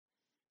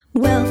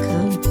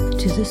Welcome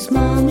to the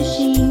Small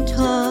Machine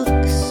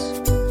Talks,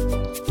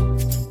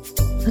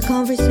 a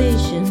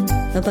conversation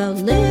about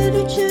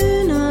literature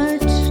and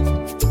art,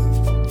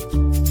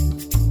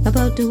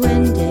 about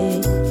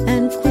duende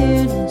and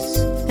queerness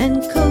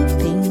and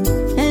coping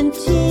and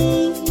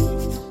tea,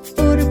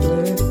 border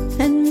blur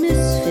and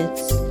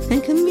misfits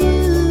and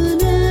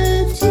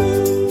community,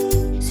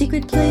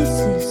 secret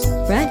places,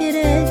 ragged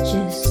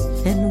edges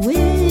and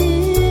whimsy.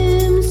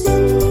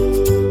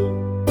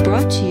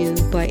 Brought to you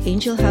by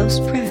Angel House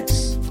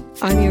Press.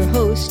 I'm your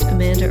host,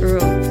 Amanda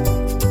Earle.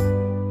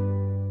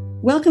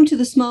 Welcome to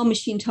the Small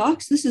Machine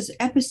Talks. This is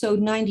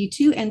episode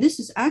 92, and this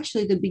is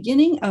actually the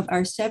beginning of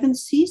our 7th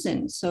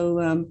season.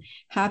 So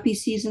happy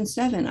season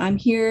 7. I'm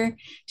here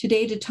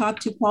today to talk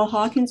to Paul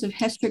Hawkins of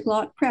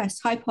Hesterglock Press.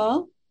 Hi,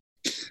 Paul.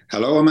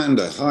 Hello,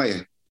 Amanda.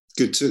 Hi.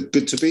 Good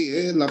to be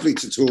here. Lovely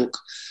to talk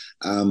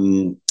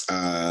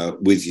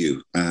with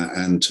you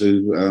and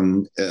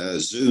to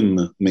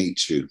Zoom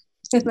meet you.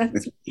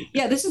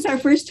 Yeah, this is our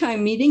first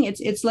time meeting.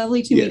 It's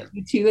lovely to meet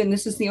you too, and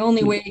this is the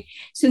only way.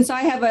 Since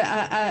I have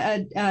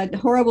a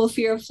horrible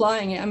fear of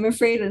flying, I'm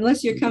afraid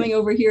unless you're coming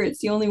over here,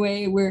 it's the only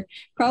way we're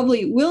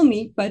probably will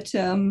meet. But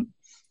I'm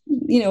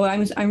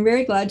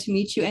very glad to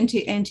meet you and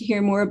to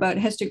hear more about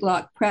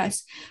Hesterglock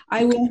Press.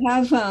 I will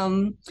have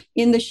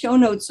in the show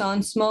notes on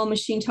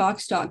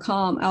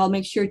smallmachinetalks.com. I'll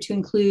make sure to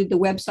include the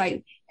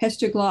website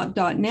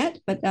hesterglock.net,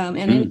 but and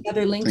any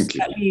other links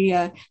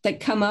that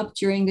come up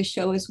during the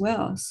show as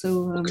well.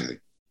 So okay,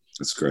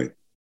 that's great.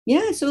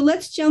 Yeah, so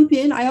let's jump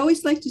in. I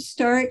always like to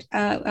start.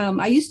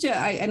 I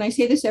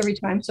say this every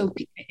time. So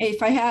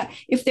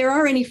if there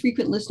are any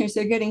frequent listeners,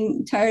 they're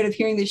getting tired of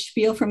hearing this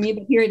spiel from me,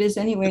 but here it is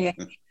anyway.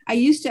 I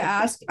used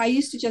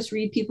to just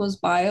read people's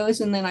bios,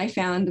 and then I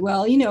found,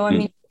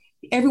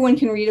 everyone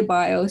can read a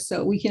bio,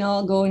 so we can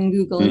all go and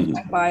Google and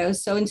find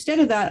bios. So instead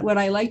of that, what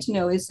I like to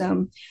know is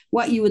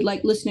what you would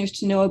like listeners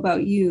to know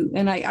about you.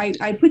 And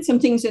I put some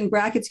things in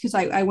brackets because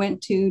I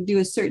went to do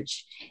a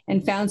search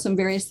and found some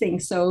various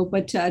things. So,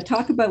 but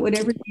talk about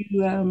whatever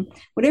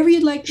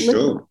you'd like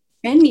sure.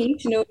 and me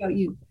to know about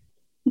you.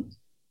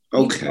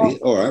 Okay,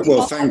 all right.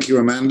 Well, thank you,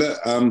 Amanda.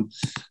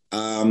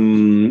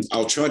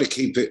 I'll try to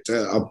keep it.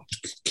 I'll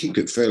keep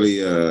it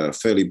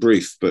fairly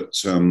brief. But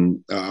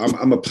I'm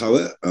a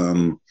poet.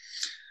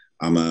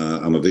 I'm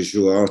a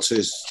visual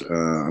artist.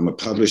 I'm a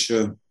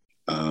publisher.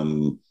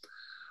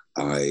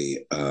 I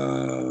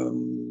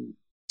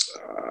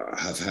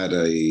have had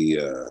a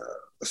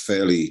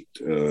fairly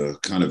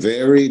kind of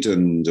varied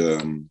and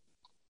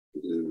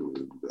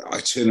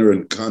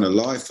itinerant kind of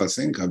life. I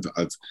think I've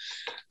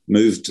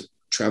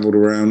traveled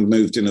around,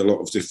 lived in a lot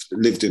of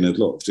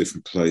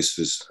different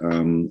places,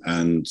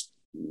 and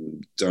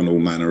done all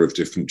manner of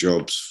different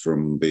jobs,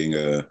 from being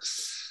a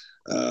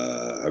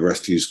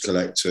refuse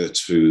collector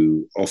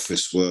to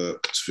office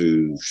work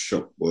to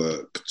shop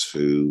work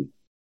to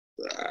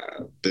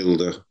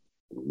builder,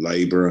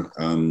 labourer.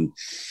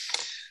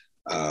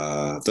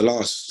 The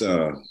last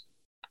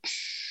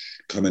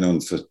coming on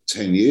for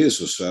 10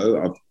 years or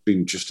so, I've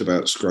been just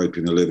about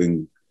scraping a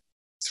living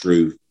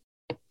through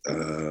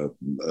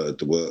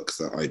the work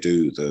that I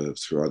do,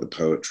 through either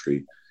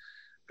poetry,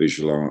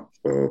 visual art,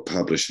 or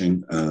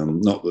publishing.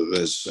 Not that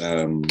there's,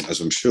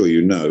 as I'm sure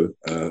you know,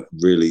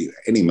 really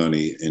any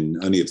money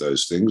in any of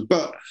those things,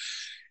 but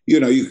you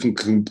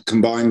can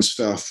combine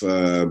stuff,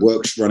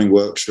 running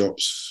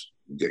workshops,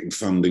 getting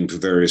funding for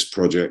various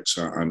projects.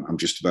 I'm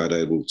just about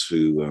able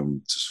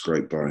to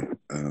scrape by.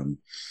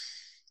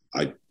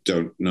 I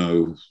don't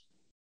know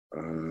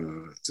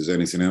if there's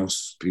anything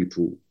else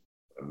people.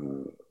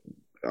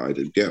 I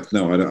did. Yeah.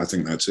 No, I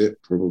think that's it.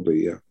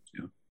 Probably. Yeah.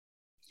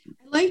 I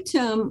liked.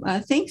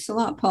 Thanks a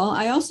lot, Paul.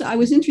 I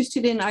was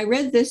interested in. I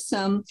read this.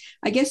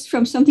 I guess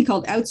from something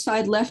called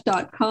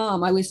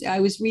OutsideLeft.com. I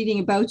was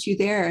reading about you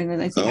there, and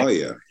then I think.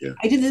 Yeah.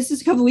 I did this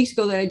a couple of weeks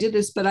ago that I did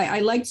this, but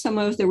I liked some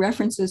of the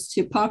references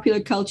to popular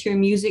culture,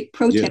 music,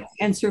 protest,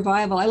 and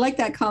survival. I like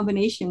that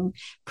combination.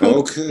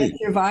 Protest and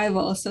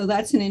survival. So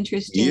that's an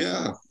interesting.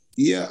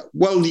 Yeah.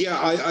 Well, yeah.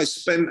 I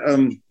spent.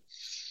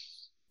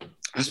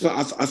 I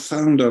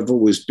found I've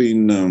always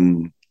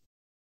been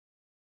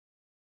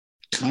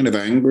kind of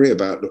angry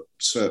about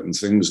certain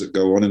things that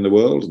go on in the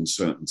world and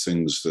certain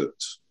things that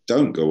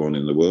don't go on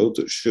in the world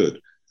that should,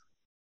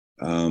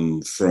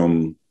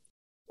 from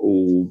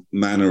all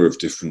manner of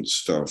different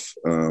stuff.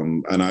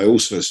 And I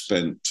also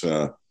spent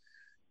a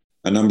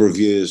number of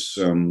years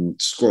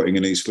squatting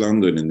in East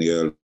London in the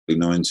early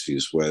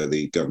 90s, where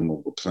the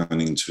government were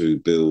planning to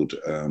build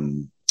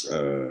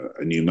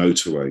a new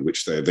motorway,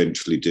 which they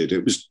eventually did.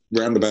 It was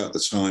round about the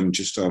time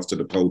just after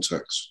the poll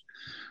tax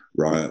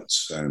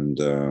riots, and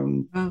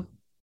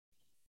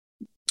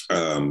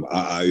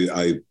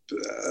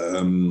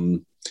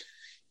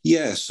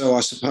so I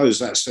suppose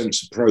that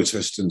sense of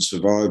protest and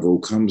survival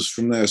comes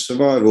from there.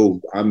 Survival.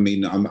 I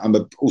mean, I'm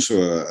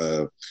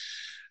also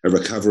a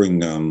recovering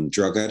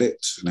drug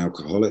addict, an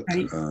alcoholic.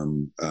 Right.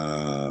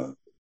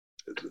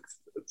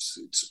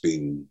 It's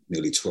been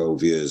nearly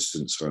 12 years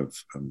since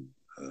I've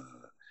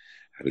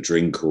had a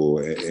drink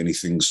or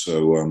anything.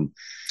 So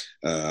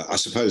I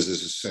suppose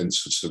there's a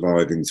sense of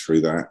surviving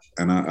through that.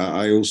 And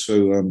I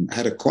also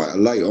had quite a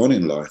late on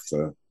in life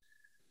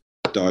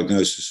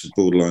diagnosis of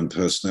borderline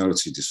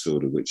personality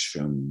disorder, which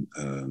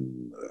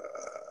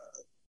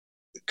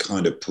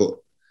kind of put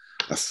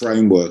a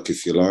framework,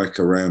 if you like,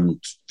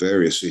 around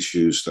various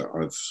issues that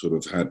I've sort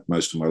of had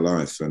most of my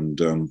life, and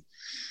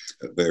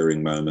at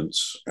varying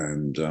moments.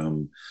 And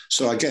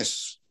so I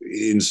guess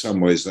in some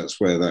ways that's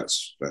where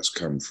that's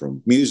come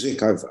from.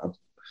 Music, I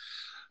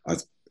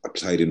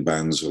played in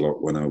bands a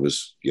lot when I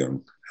was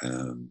young,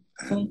 and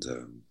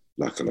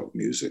like a lot of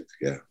music,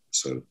 yeah.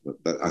 So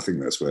I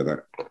think that's where that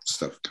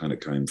stuff kind of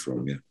came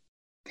from, yeah.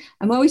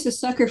 I'm always a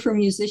sucker for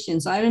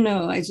musicians. I don't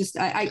know.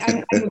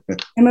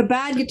 I'm a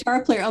bad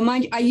guitar player. Oh,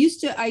 mind you, I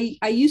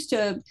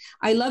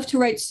love to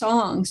write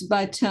songs,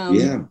 but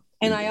yeah.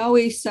 And I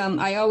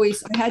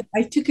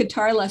took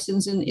guitar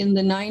lessons in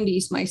the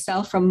 90s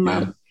myself from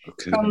the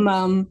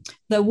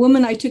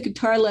woman I took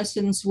guitar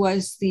lessons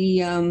was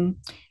the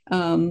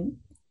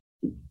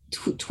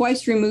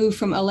twice removed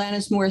from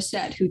Alanis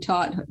Morissette,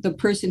 the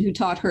person who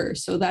taught her.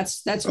 So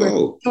that's where.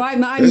 So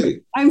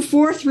I'm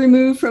fourth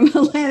removed from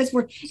Alanis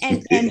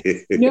Morissette, and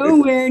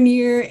nowhere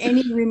near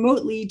any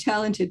remotely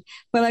talented.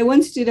 But I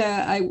once did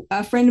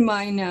a friend of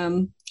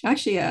mine.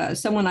 Actually,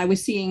 someone I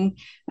was seeing,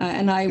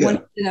 and I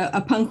wanted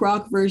a punk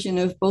rock version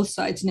of Both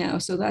Sides Now.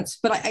 So that's,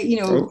 but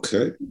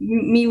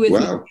me with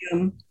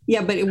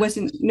but it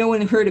wasn't. No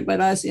one heard it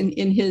but us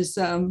in his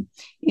one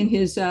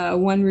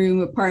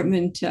room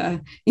apartment.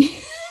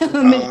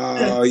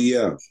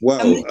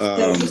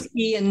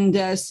 Whiskey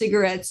and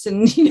cigarettes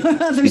and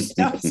other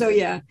stuff. So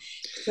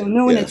so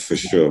no one. For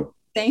sure.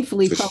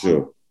 Thankfully,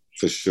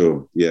 for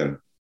sure. Yeah.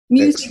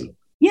 Music. Excellent.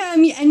 Yeah, I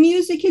mean, and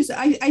music is,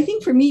 I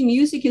think for me,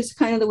 music is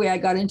kind of the way I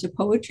got into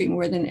poetry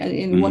more than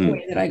in one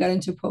way that I got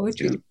into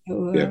poetry.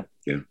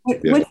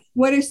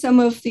 What are some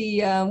of the,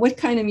 what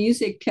kind of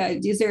music,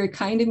 is there a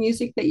kind of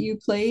music that you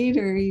played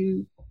or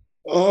you?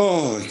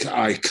 Oh,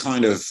 I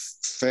kind of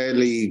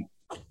fairly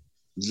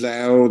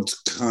loud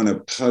kind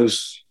of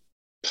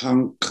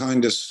post-punk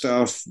kind of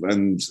stuff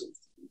and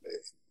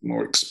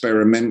more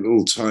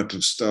experimental type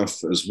of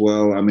stuff as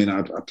well. I mean,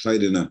 I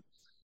played in a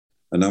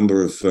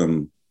number of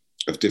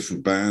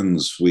different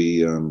bands.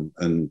 We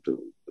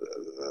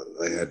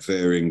they had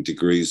varying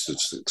degrees of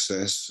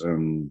success,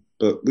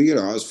 but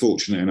I was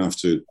fortunate enough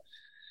to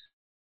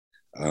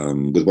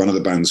with one of the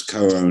bands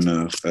co-own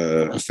a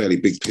fairly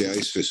big PA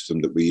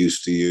system that we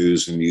used to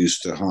use and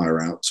used to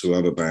hire out to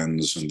other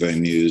bands and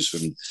venues.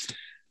 And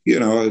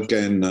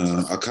again,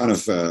 I kind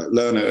of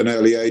learned at an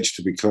early age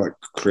to be quite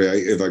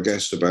creative, I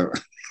guess, about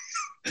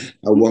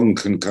how one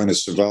can kind of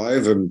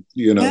survive. And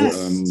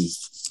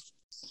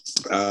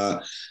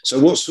so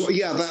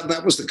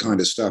that was the kind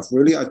of stuff,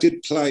 really. I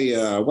did play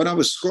when I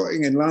was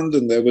squatting in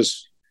London. There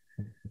was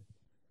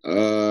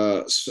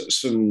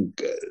some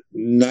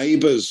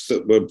neighbours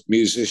that were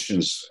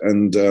musicians,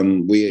 and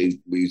we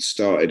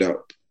started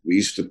up. We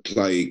used to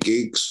play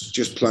gigs,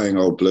 just playing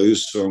old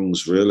blues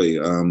songs, really,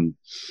 to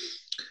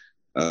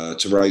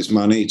raise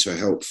money to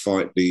help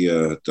fight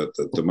the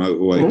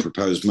motorway,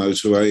 proposed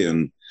motorway.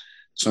 And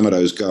some of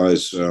those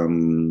guys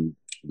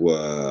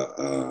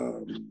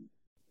were.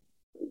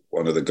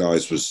 One of the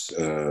guys was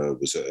a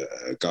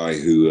guy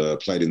who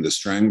played in the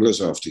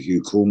Stranglers after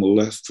Hugh Cornwell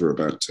left for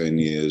about 10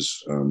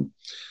 years.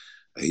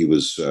 He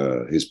was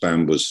his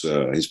band was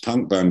his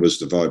punk band was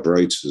the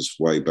Vibrators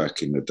way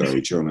back in the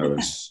day. John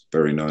Ellis,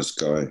 very nice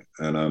guy,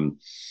 and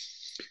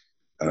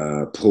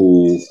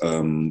Paul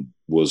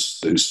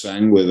who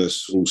sang with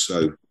us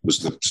also was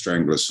the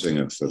Stranglers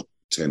singer for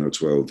 10 or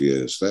 12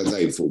 years.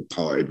 They've all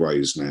parted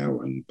ways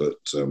now,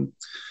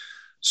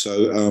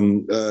 so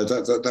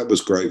that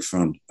was great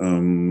fun.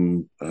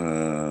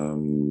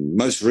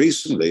 Most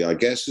recently, I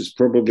guess, it's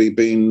probably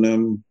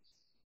been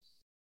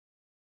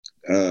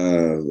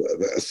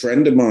a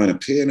friend of mine, a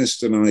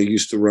pianist, and I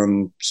used to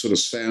run sort of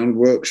sound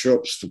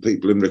workshops for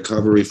people in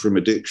recovery from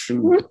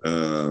addiction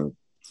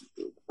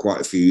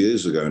quite a few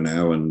years ago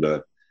now. And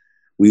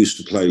we used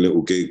to play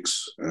little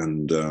gigs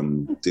and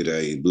did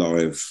a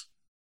live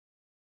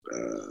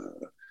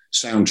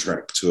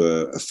soundtrack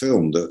to a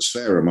film that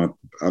Sarah, my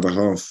other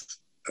half,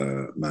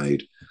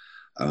 made,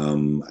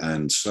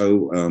 and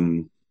so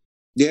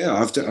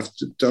I've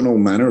done all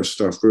manner of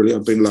stuff, really.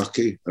 I've been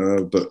lucky,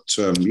 but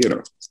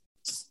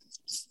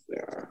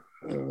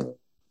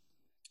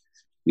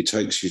you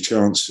take your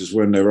chances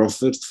when they're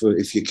offered,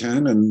 if you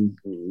can, and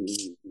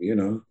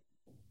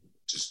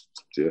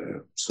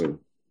so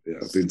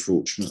I've been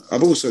fortunate.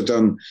 I've also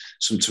done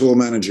some tour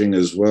managing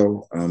as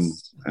well,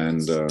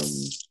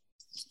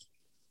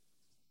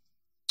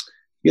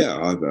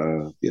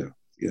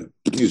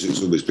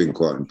 music's always been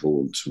quite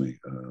important to me,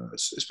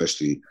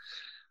 especially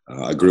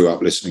I grew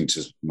up listening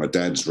to my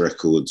dad's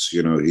records.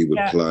 He would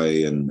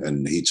play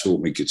and he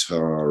taught me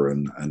guitar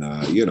and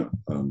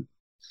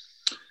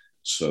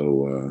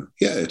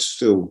it's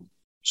still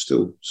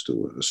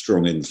a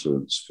strong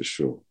influence for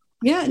sure.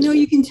 Yeah, no,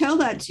 you can tell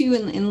that too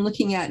in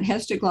looking at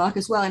Hesterglock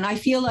as well. And I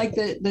feel like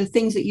the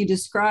things that you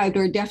described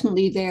are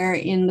definitely there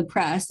in the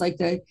press, like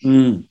the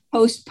Mm,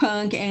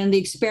 post-punk and the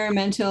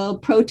experimental,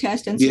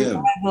 protest and yeah,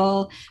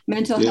 survival,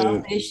 mental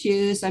health yeah,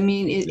 issues. I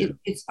mean, yeah,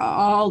 it's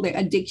all the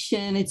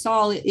addiction. It's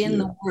all in yeah.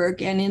 the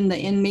work and in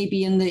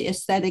maybe in the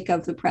aesthetic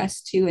of the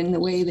press too, in the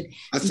way that.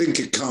 I think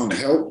it can't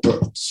help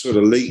but sort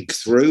of leak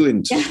through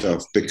into Yeah.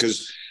 stuff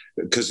because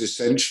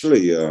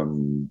essentially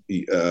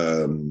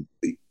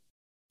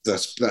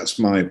that's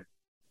my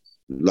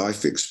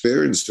life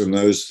experience, and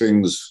those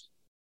things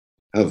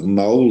have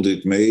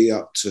molded me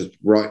up to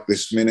right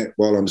this minute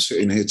while I'm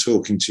sitting here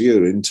talking to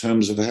you, in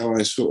terms of how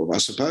I sort of, I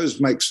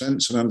suppose, make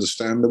sense and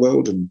understand the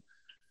world, and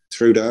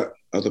through that,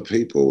 other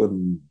people,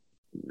 and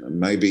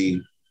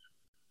maybe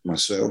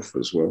myself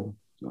as well.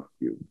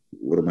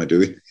 What am I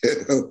doing?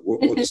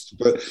 What's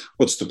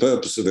the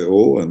purpose of it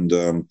all? And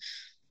uh,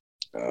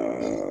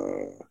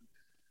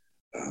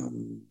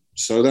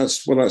 so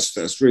that's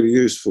really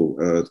useful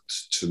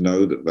to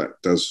know that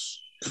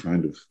does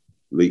kind of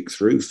leak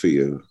through for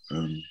you.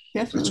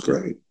 That's Definitely.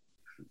 great.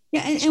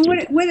 Yeah, and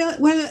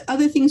what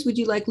other things would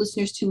you like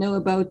listeners to know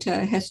about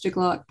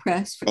Hesterglock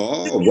Press?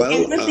 Oh And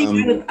well. one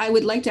thing I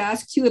would like to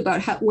ask too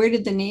about where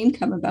did the name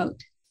come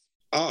about?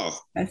 Oh,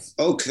 Yes.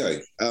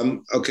 okay.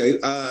 Okay.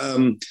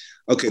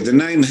 The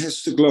name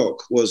Hesterglock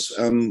was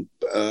oh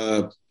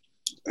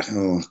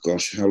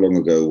gosh, how long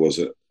ago was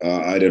it?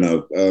 I don't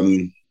know.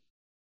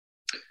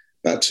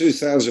 About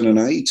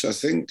 2008, I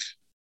think.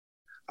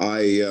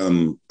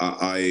 Um,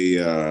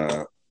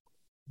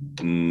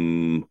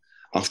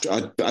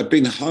 After I'd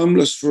been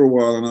homeless for a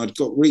while, and I'd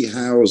got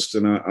rehoused,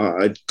 and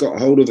I'd got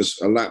hold of a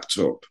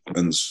laptop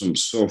and some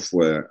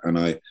software, and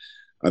I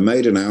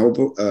made an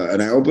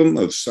album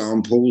of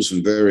samples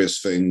and various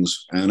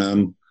things.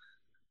 And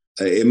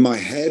in my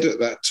head at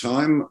that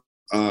time,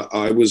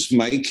 I was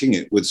making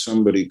it with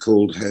somebody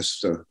called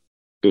Hester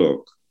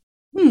Glock.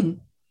 Hmm.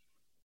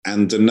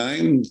 And the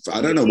name,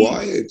 I don't know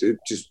why, it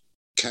just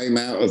came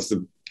out of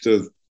the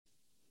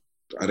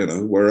I don't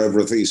know,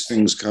 wherever these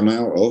things come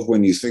out of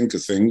when you think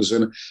of things,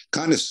 and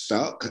kind of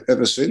stuck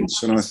ever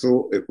since. And I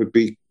thought it would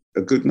be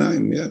a good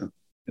name. Yeah.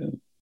 Yeah.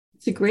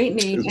 It's a great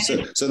name.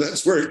 So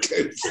that's where it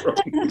came from.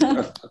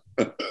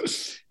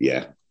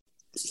 Yeah.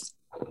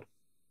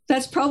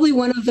 That's probably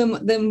one of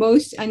the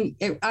most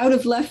out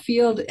of left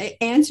field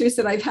answers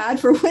that I've had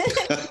for when.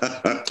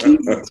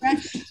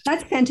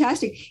 That's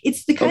fantastic.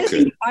 It's the kind of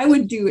thing I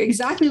would do.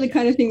 Exactly the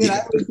kind of thing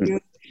that I would do.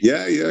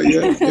 Yeah. Yeah.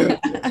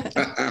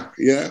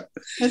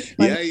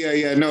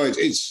 No,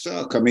 it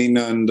stuck. I mean,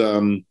 and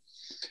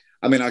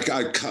I mean, I've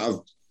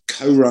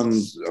co-run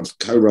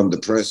the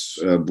press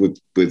with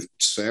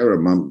Sarah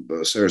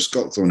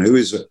Scottthorne, who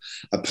is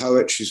a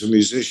poet. She's a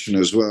musician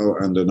as well,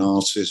 and an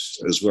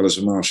artist, as well as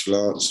a martial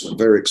arts, a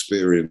very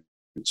experienced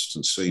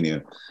and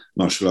senior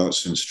martial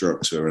arts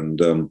instructor. And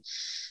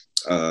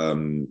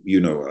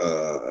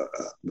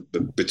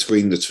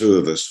between the two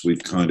of us,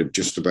 we've kind of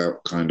just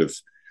about kind of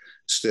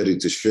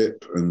steadied the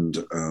ship and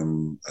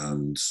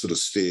sort of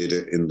steered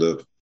it in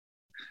the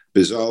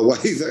bizarre way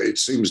that it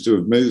seems to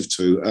have moved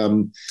to.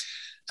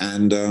 I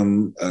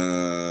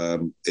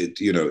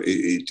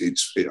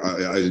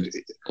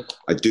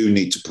do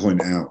need to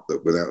point out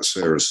that without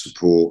Sarah's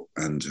support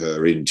and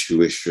her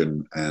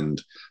intuition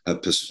and her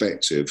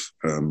perspective,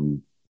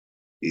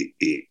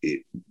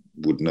 it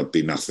would not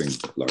be nothing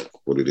like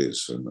what it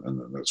is, and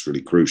that's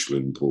really crucial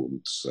and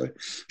important to say.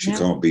 She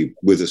can't be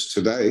with us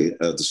today,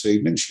 this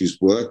evening.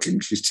 She's working,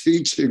 she's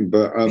teaching,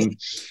 but I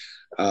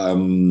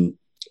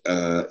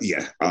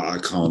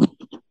can't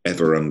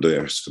ever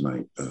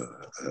underestimate her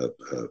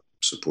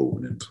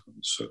support and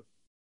influence. So,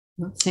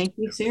 well, thank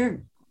you,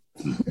 Sarah.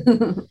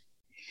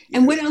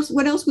 And what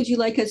else would you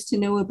like us to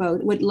know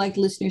about? Would like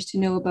listeners to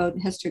know about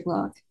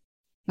Hesterglock?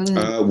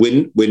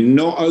 We're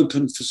not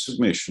open for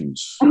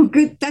submissions. Oh,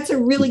 good. That's a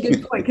really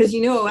good point, because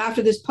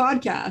after this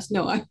podcast,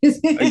 no, I'm just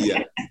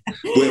Yeah,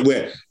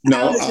 we're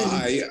no,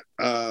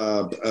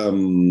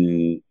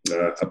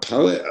 a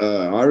poet,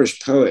 Irish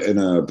poet, and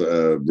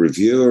a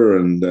reviewer,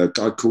 and a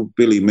guy called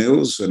Billy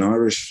Mills, an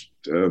Irish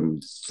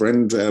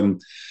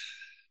friend,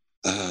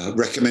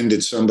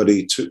 recommended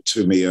somebody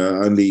to me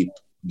only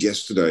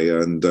yesterday,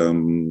 and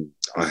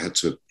I had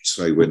to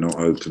say we're not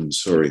open.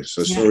 Sorry.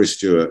 So sorry,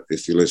 Stuart,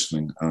 if you're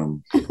listening.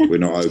 We're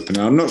not open.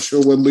 I'm not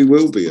sure when we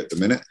will be at the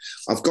minute.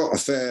 I've got a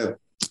fair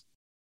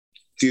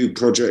few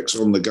projects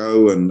on the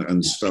go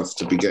and stuff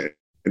to be getting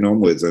on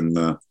with, and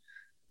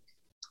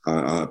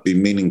I've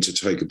been meaning to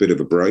take a bit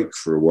of a break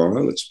for a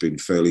while. It's been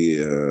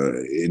fairly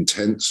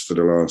intense for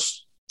the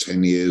last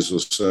 10 years or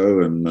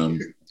so,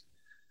 and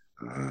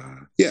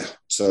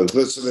so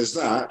there's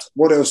that.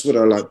 What else would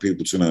I like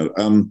people to know?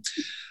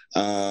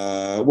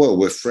 Well,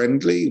 we're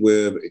friendly,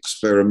 we're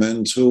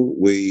experimental,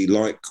 we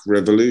like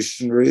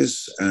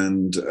revolutionaries,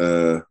 and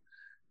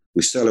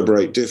we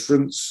celebrate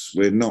difference.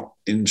 We're not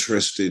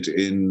interested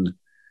in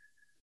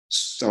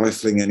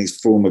stifling any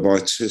form of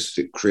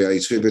artistic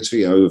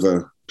creativity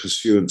over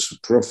pursuance of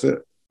profit.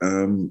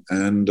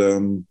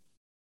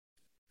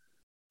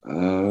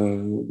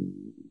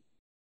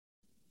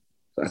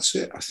 that's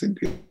it. I think,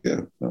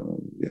 yeah.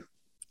 Yeah.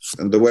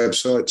 And the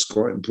website's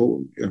quite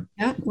important. Yeah.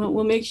 Yeah. Well,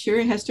 we'll make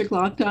sure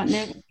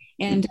hesterglock.net.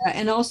 And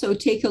also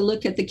take a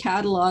look at the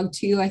catalog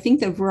too. I think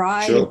the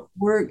variety of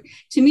work,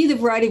 to me, the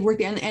variety of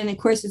work, and of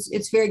course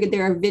it's very good.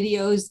 There are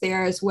videos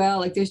there as well.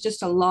 Like there's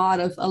just a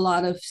lot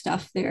of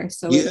stuff there.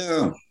 So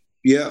yeah.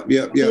 We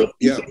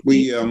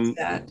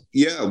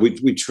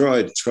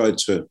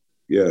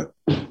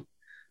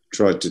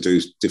tried to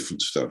do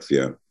different stuff.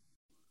 Yeah.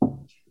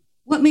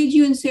 What made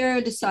you and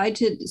Sarah decide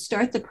to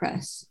start the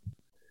press?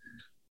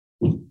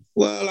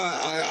 Well,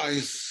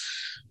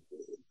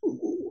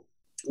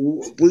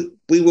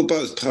 we were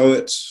both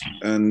poets,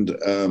 and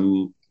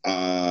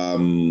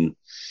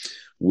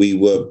we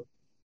were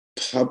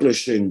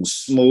publishing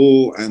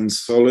small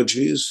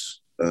anthologies,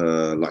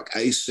 like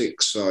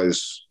A6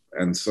 size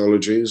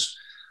anthologies,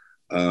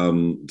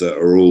 that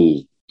are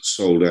all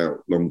sold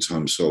out, long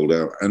time sold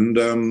out. And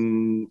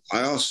I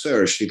asked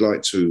Sarah if she'd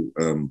like to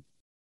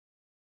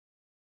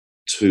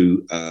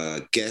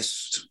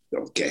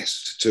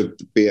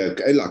be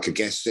like a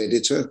guest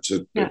editor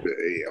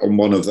on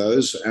one of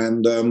those,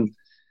 and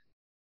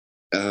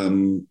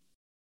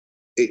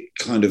it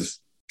kind of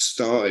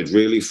started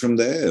really from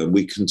there.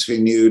 We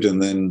continued,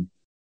 and then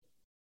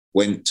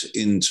went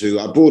into,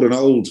 I bought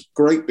an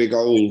great big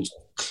old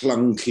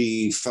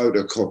clunky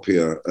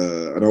photocopier,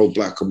 an old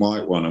black and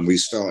white one, and we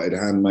started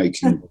hand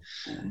making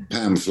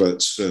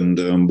pamphlets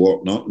and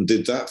whatnot, and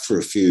did that for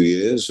a few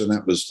years, and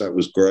that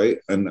was great.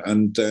 And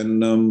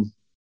then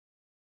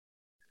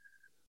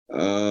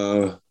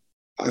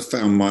I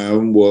found my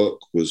own work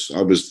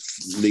I was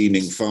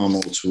leaning far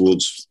more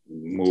towards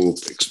more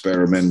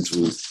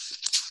experimental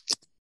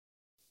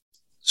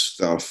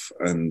stuff,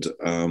 and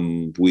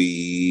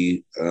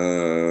we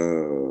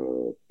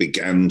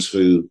began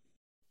to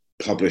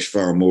publish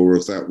far more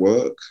of that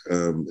work.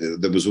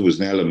 There was always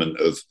an element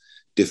of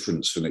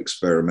difference and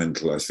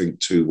experimental, I think,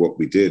 to what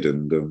we did,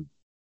 and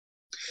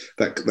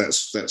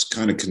that's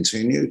kind of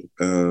continued.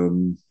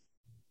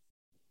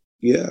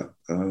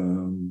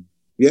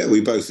 We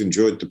both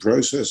enjoyed the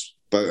process,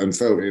 and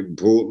felt it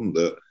important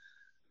that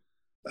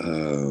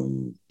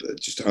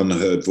just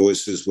unheard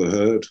voices were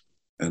heard,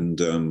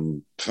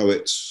 and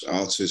poets,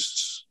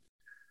 artists'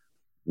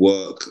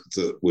 work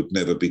that would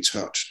never be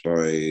touched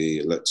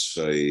by, let's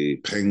say,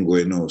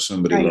 Penguin or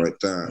somebody like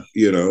that,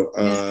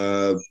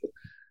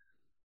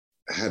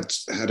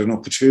 had an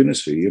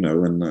opportunity, and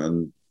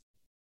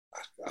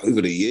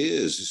over the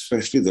years,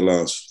 especially the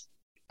last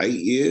 8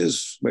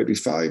 years, maybe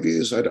 5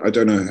 years, I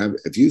don't know,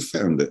 have you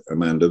found it,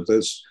 Amanda?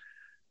 There's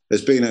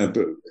been a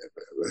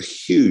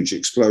huge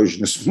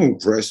explosion of small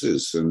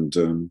presses, and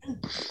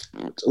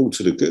it's all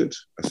to the good,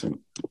 I think.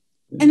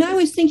 And I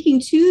was thinking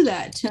too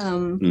that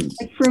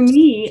like for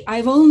me,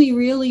 I've only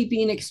really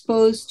been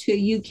exposed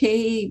to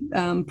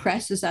UK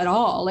presses at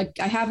all. Like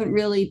I haven't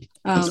really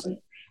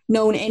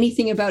known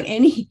anything about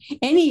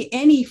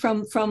any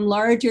from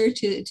larger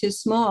to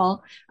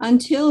small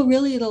until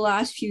really the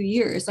last few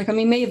years. Like I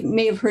mean,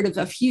 may have heard of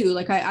a few.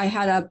 Like I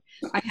had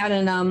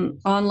an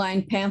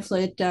online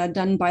pamphlet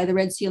done by the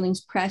Red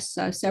Ceilings Press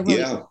several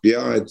years.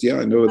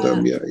 I know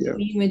them.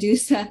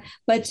 Medusa,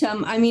 but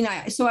I mean,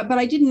 but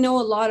I didn't know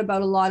a lot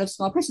about a lot of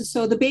small presses.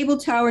 So the Babel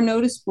Tower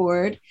Notice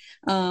Board,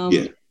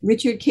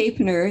 Richard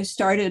Capener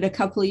started a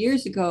couple of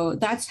years ago.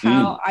 That's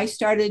how I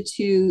started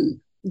to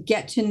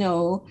get to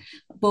know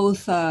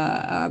both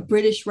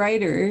British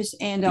writers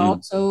and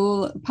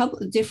also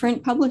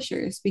different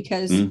publishers,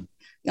 because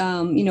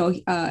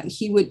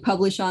he would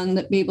publish on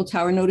the Babel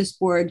Tower Notice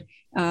Board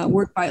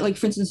work by, like,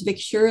 for instance, Vic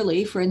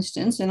Shirley, for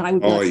instance, and I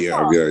would be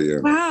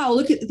wow,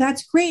 look at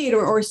that's great,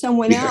 or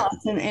someone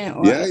else, and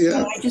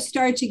I just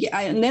started to get,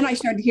 and then I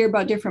started to hear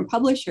about different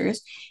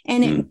publishers,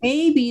 and it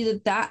may be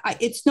that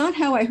it's not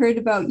how I heard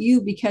about you,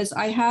 because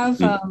I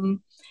have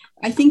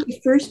I think the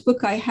first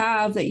book I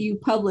have that you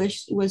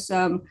published was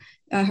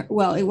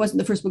well, it wasn't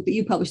the first book that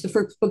you published. The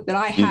first book that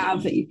I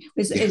have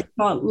is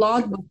called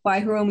Logbook by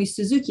Hiromi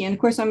Suzuki. And of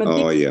course, I'm a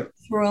big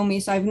Hiromi,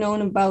 so I've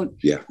known about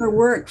her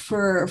work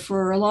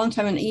for a long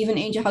time. And even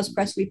Angel House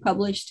Press, we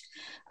published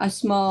a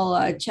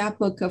small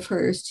chapbook of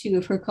hers too,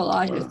 of her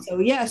collages.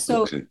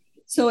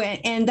 So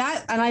and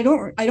I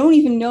don't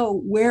even know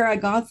where I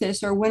got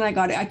this or when I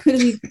got it. I could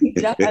have even picked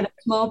it up at a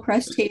small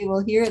press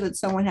table here that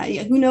someone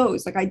had. Who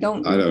knows? Like I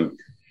don't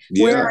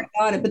where I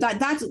got it, but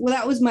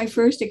that was my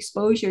first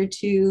exposure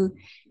to.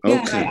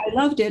 I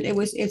loved it.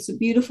 It's a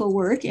beautiful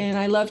work, and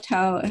I loved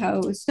how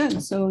it was done.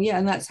 So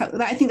and that's how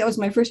I think that was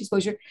my first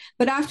exposure.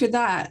 But after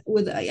that,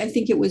 I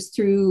think it was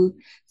through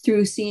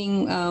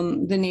seeing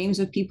the names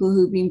of people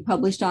who've been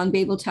published on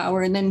Babel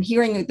Tower, and then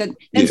hearing that,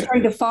 then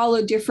starting to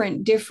follow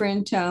different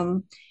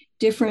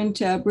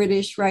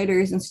British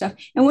writers and stuff.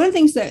 And one of the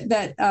things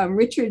that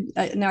Richard,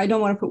 now I don't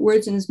want to put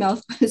words in his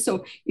mouth,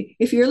 so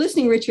if you're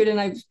listening, Richard,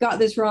 and I've got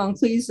this wrong,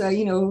 please,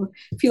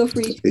 feel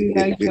free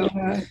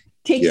to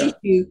take Yeah.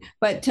 issue,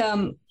 but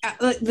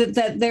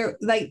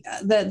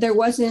there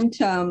wasn't.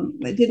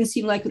 It didn't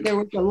seem like there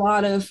was a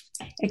lot of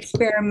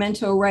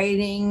experimental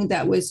writing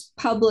that was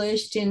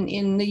published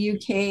in the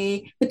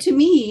UK. But to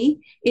me,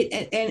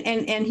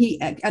 and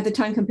he at the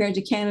time compared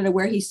to Canada,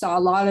 where he saw a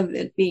lot of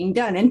it being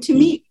done, and to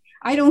me.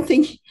 I don't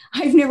think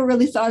I've never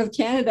really thought of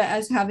Canada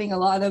as having a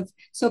lot of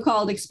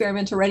so-called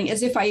experimental writing,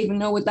 as if I even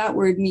know what that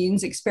word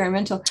means,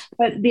 experimental.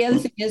 But the other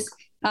thing is,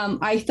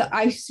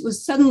 I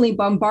was suddenly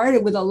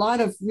bombarded with a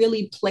lot of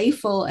really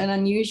playful and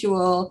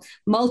unusual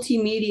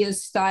multimedia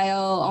style,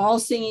 all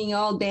singing,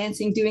 all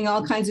dancing, doing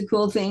all kinds of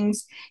cool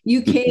things,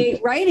 UK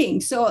writing.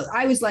 So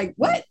I was like,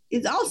 what?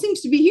 It all seems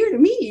to be here to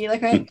me.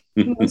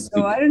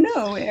 So I don't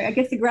know. I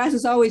guess the grass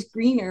is always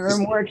greener or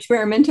more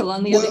experimental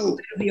on the other side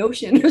of the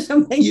ocean or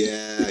something.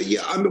 Yeah.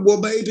 Well,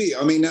 maybe.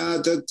 I mean,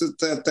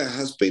 there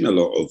has been a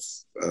lot of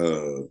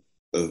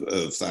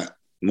that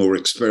more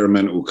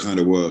experimental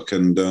kind of work,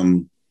 and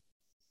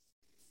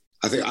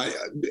I think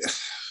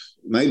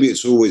maybe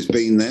it's always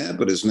been there,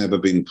 but it's never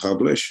been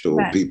published, or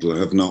people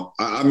have not.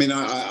 I mean,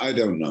 I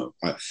don't know.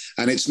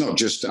 And it's not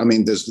just. I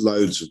mean, there's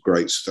loads of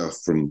great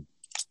stuff from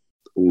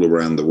all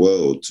around the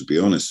world, to be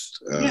honest.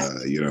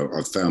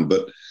 I've found.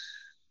 But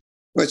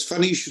it's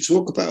funny you should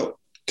talk about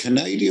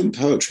Canadian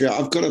poetry.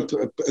 I've got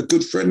a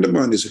good friend of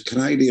mine is a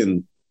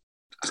Canadian.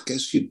 I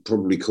guess you'd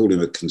probably call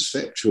him a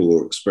conceptual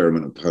or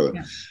experimental poet.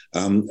 Yeah.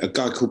 A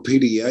guy called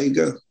Peter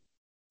Yeager.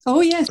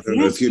 Oh yes, I don't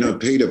know if you know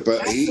Peter,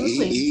 but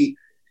he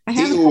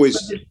always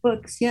his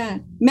books. Yeah,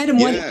 met him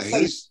once.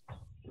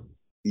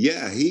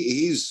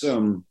 He's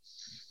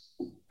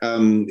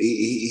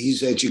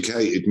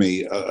educated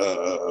me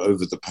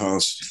over the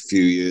past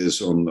few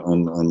years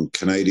on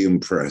Canadian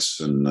press,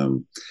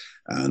 and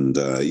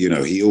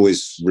he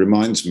always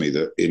reminds me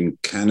that in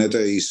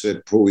Canada,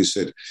 Paul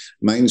said,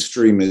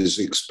 mainstream is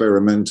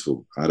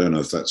experimental. I don't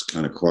know if that's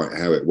kind of quite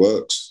how it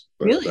works,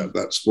 but really?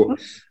 That's what.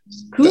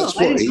 Cool. That's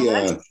what he.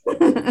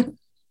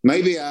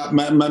 Maybe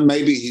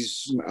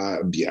he's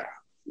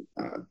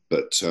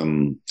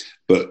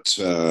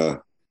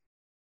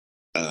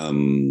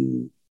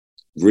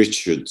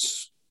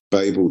Richard's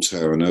Babel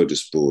Tower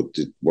notice board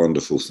did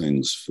wonderful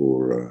things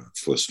for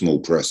small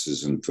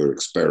presses and for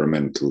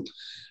experimental,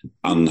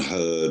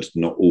 unheard,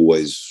 not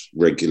always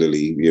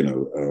regularly,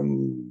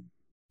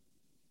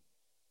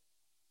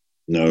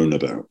 known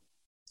about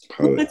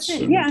poets.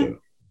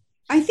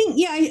 I think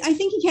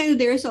in Canada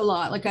there's a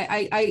lot. Like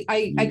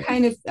I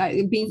kind of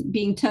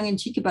being tongue in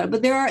cheek about it,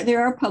 but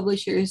there are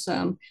publishers.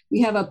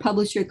 We have a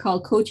publisher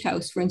called Coach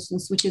House, for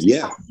instance, which is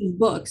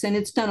books, and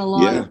it's done a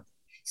lot of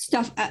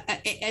stuff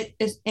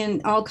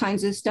and all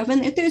kinds of stuff.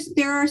 And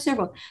there are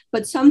several,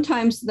 but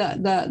sometimes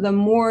the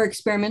more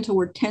experimental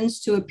work tends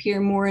to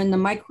appear more in the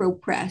micro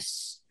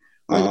press.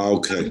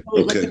 Okay.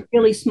 Like a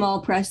really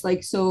small press,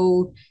 like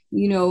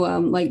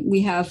like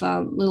we have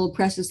little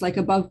presses like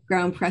Above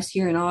Ground Press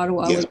here in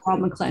Ottawa with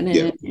Bob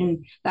McLennan,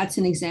 and that's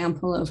an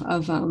example of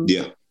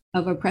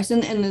a press,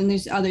 and then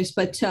there's others,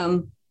 but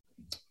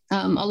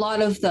a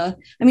lot of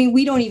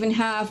we don't even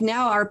have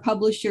now. Our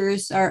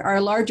publishers, our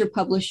larger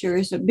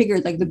publishers, the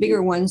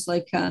bigger ones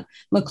like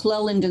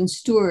McClelland and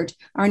Stewart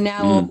are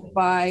now owned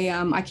by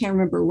I can't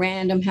remember,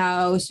 Random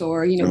House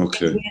or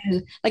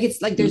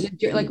it's like there's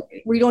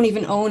we don't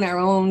even own our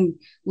own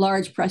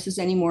large presses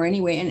anymore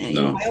anyway. And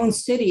in my own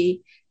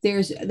city,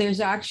 there's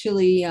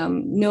actually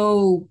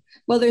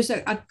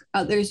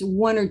there's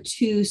one or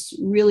two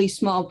really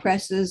small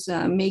presses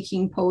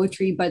making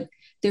poetry, but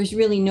there's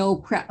really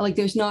no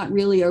there's not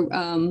really a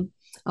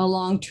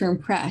long-term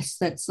press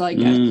that's like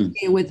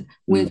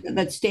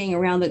that's staying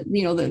around,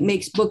 that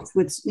makes books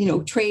with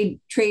trade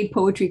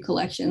poetry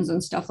collections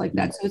and stuff like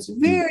that. So it's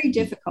very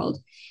difficult.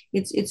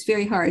 It's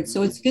very hard.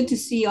 So it's good to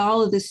see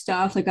all of this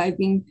stuff. Like I've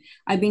been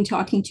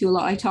talking to a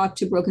lot. I talked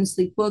to Broken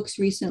Sleep Books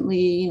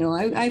recently.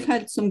 I've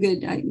had some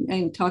good. I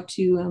talked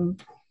to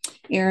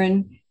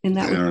Aaron. And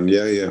that was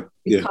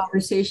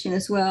conversation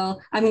as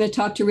well. I'm going to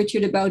talk to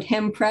Richard about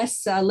Hem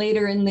Press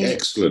later in the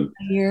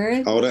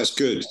year. Oh, that's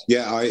good.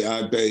 Yeah,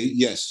 I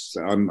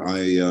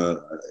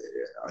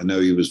know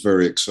he was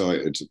very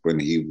excited when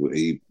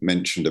he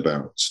mentioned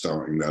about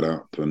starting that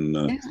up, and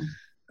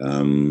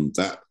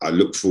that I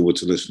look forward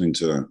to listening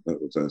to that.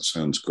 That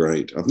sounds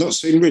great. I've not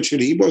seen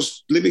Richard. He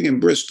was living in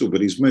Bristol,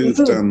 but he's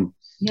moved.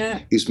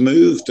 He's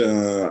moved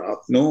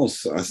up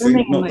north. I think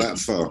Birmingham, not that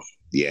far.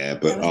 Yeah,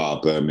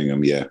 but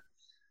Birmingham. Yeah.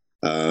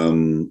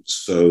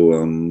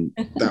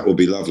 That will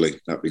be lovely.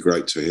 That'd be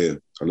great to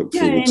hear. I look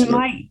forward to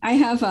that. I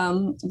have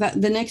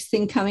the next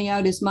thing coming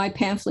out is my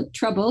pamphlet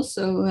Trouble,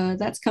 so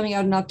that's coming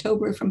out in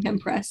October from Hem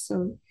Press.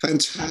 So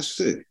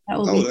fantastic!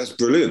 That's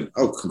brilliant!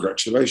 Oh,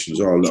 congratulations!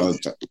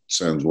 That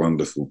sounds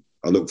wonderful.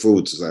 I look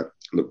forward to that.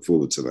 A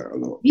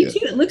lot. Me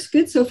too. It looks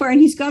good so far, and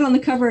he's got on the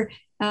cover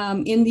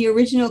in the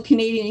original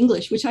Canadian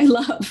English, which I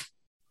love.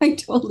 I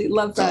totally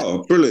love that.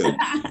 Oh, brilliant!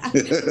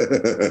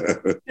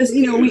 Because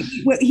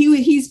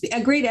he's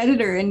a great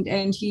editor,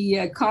 and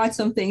he caught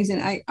some things,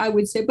 and I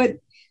would say, but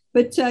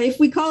But if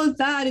we call it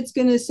that, it's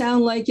going to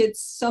sound like it's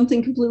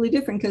something completely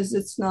different because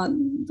it's not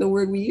the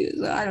word we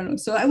use. I don't know.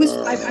 So I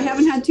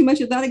haven't had too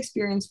much of that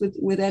experience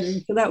with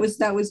editing. So that was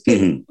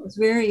good. It was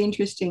very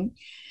interesting.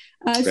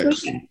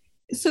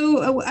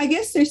 So I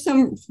guess there's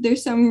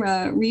some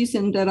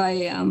reason that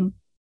I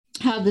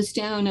have this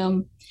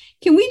down.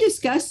 Can we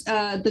discuss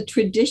the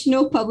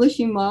traditional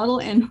publishing model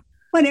and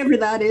whatever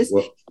that is,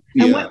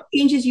 and what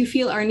changes you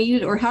feel are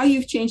needed, or how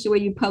you've changed the way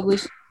you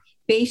publish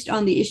based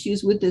on the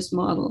issues with this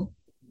model?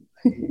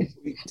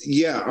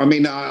 Yeah, I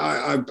mean,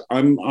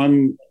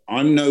 I'm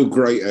no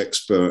great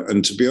expert,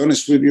 and to be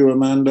honest with you,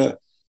 Amanda,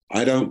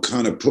 I don't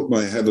kind of put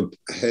my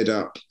head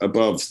up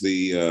above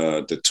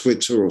the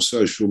Twitter or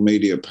social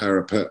media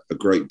parapet a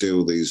great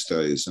deal these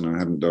days, and I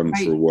haven't done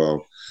for a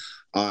while.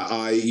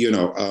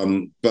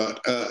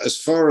 But as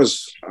far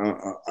as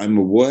I'm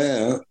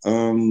aware,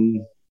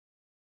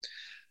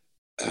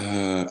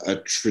 a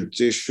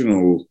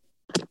traditional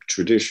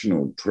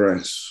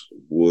press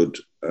would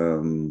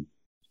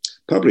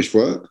publish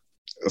work,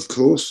 of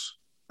course,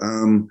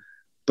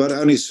 but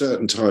only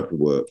certain type of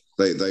work.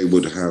 They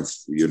would have,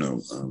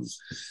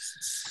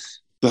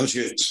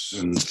 budgets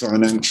and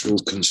financial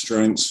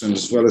constraints, and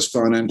as well as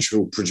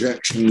financial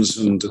projections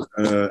and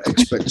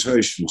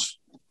expectations.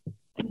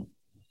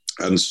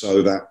 And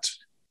so that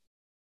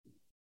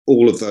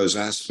all of those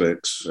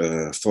aspects,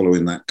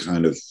 following that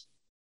kind of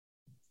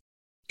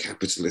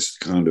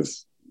capitalist kind of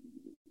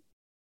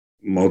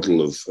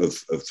model of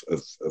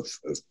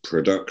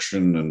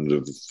production and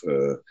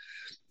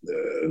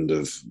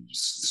of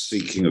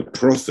seeking of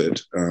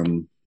profit,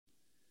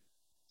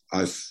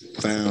 I've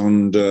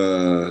found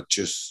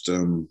just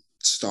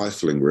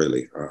stifling,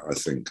 really. I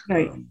think,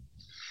 right.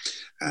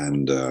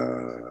 And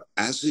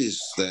as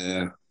is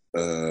there.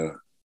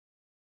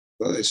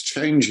 Well, it's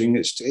changing.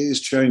 It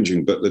is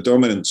changing, but the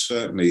dominance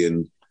certainly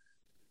in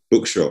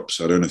bookshops.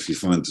 I don't know if you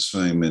find the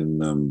same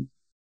in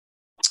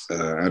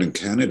out in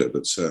Canada,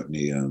 but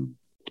certainly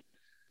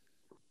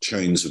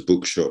chains of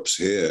bookshops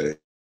here.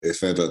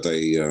 If ever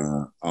they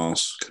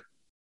ask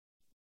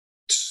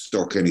to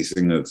stock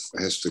anything of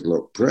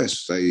Hesterglock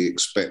Press, they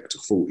expect a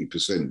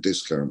 40%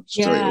 discount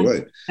straight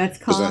away. That's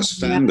because that's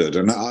standard,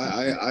 and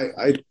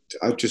I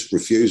just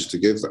refuse to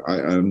give that.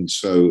 And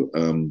so.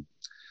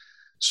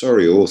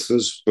 Sorry,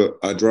 authors, but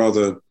I'd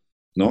rather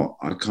not.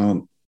 I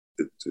can't.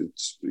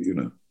 It's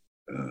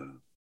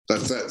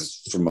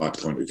that's from my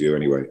point of view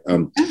anyway.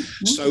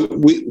 So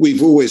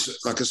we've always,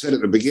 like I said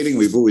at the beginning,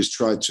 we've always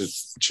tried to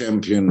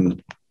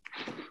champion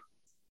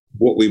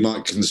what we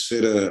might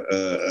consider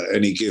at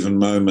any given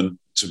moment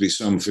to be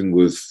something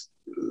with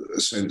a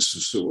sense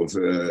of sort of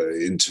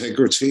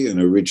integrity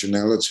and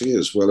originality,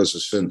 as well as a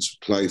sense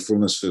of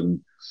playfulness and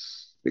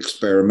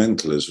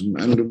experimentalism.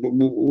 And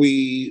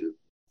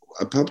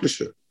a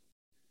publisher,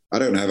 I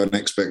don't have an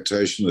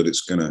expectation that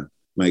it's going to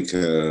make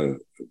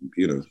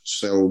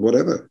sell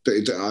whatever.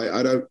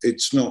 I don't.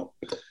 It's not.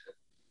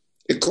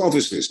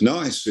 Obviously, it's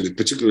nice. It's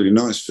particularly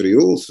nice for the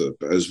author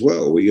as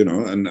well,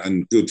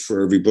 and good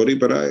for everybody.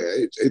 But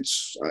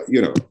it's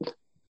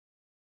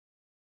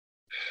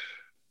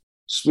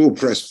small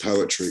press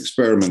poetry,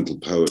 experimental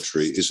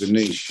poetry is a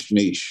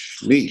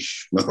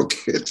niche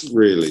market,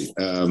 really.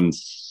 And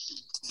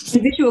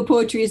visual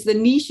poetry is the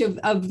niche of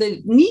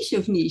the niche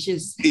of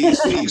niches.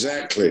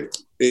 Exactly.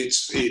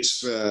 It's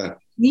niche time.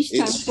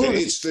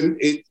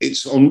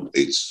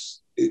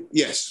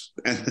 Yes.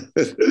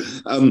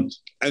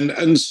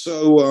 And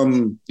so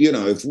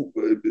if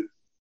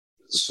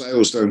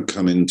sales don't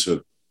come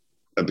into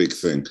a big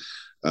thing,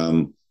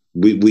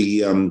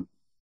 we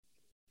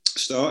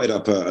started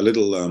up a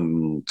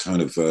little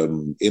kind of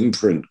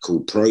imprint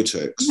called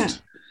Protext,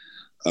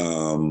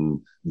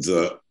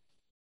 that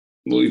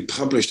we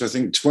published, I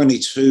think,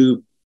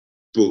 22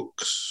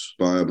 books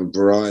by a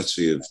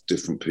variety of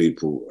different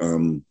people.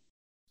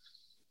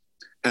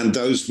 And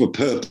those were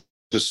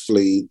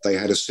purposefully, they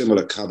had a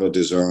similar cover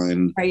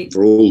design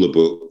for all the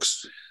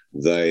books.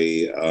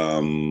 They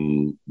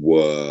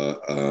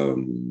were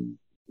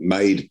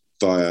made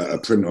via a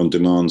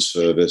print-on-demand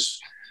service.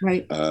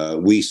 Right.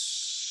 We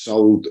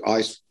sell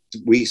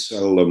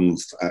them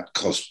at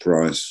cost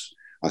price.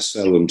 I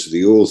sell them to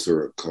the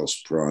author at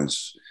cost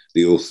price.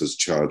 The authors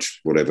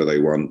charge whatever they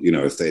want,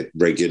 if they're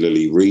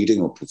regularly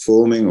reading or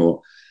performing,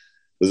 or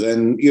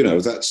then,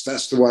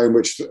 that's the way in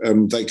which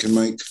they can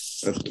make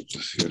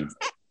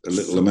a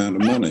little amount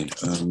of money.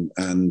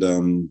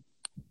 And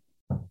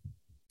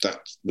that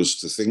was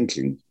the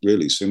thinking,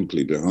 really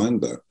simply,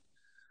 behind that.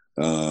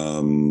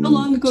 How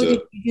long ago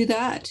did you do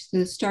that?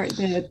 To start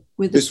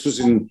with this was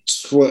in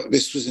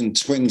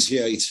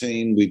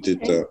 2018. We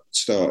did that,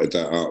 started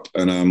that up,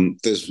 and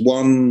there's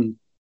one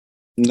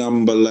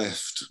number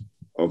left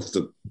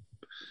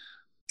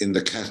in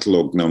the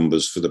catalogue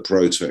numbers for the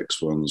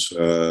Protext ones,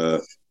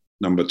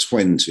 number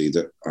 20,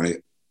 that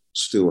I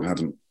still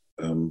haven't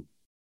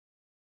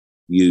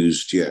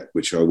used yet,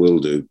 which I will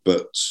do.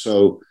 But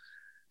so,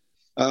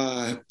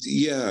 that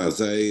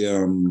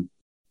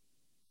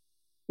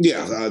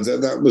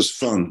was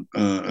fun,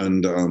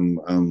 and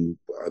I'm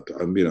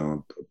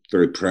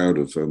very proud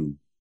of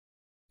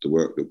the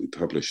work that we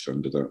published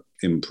under that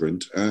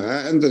imprint,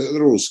 and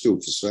they're all still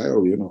for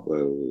sale. You know,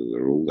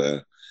 they're all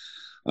there.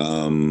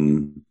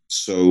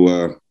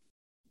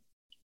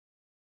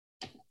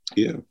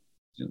 Yeah.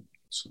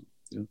 So,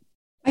 yeah.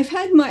 I've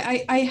had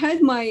my I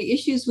had my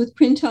issues with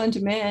print on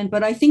demand,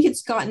 but I think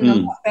it's gotten a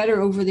lot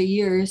better over the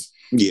years.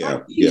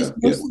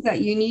 Mostly that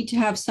you need to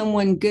have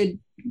someone good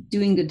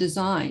doing the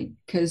design,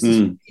 because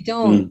you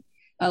don't.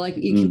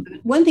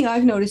 One thing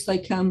I've noticed,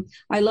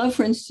 I love,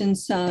 for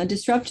instance,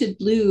 Disrupted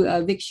Blue,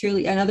 Vic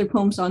Shirley, and other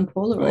poems on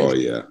Polaroid. Oh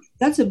yeah,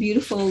 that's a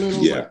beautiful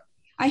little. Yeah,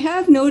 I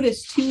have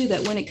noticed too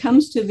that when it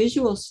comes to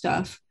visual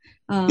stuff,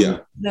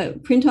 the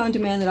print on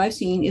demand that I've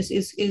seen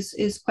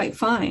is quite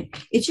fine.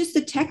 It's just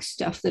the text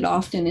stuff that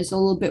often is a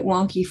little bit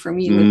wonky for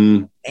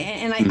me.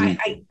 And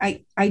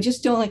I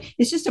just don't like.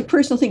 It's just a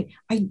personal thing.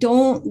 I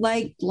don't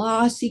like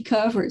glossy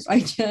covers.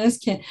 I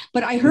just can't.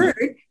 But I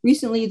heard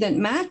recently that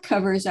matte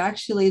covers,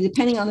 actually,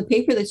 depending on the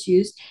paper that's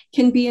used,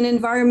 can be an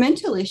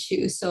environmental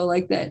issue. So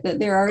like that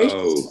there are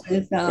issues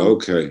with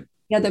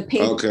the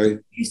paper. Okay.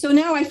 So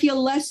now I feel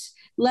less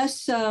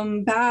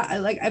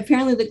bad. Like,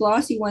 apparently the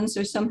glossy ones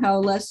are somehow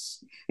less.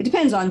 It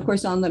depends on, of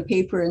course, on the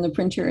paper and the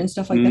printer and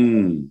stuff like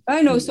that. I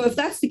don't know. So if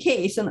that's the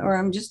case, or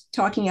I'm just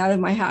talking out of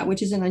my hat,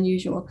 which isn't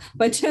unusual,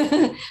 but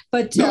it's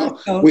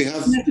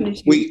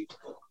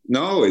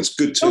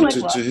good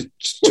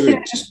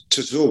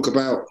to talk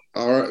about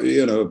our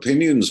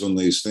opinions on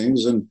these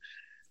things. And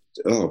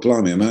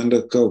blimey,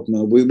 Amanda, God,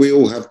 no, we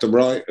all have the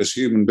right as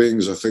human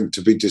beings, I think,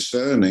 to be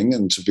discerning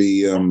and to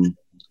be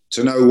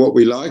to know what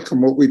we like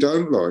and what we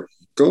don't like.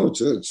 God,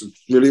 that's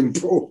really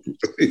important.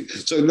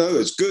 So no,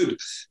 it's good.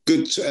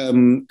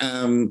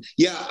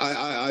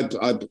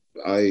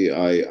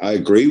 I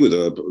agree with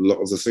a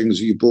lot of the things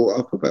you brought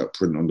up about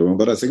print on demand,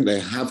 but I think they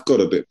have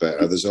got a bit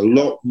better. There's a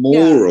lot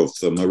more of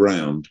them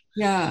around.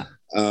 Yeah.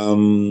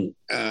 And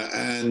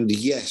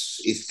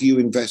yes, if you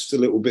invest a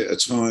little bit of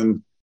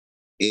time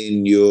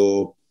in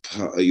your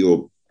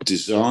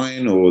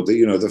design, or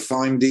the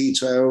fine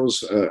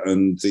details,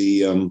 and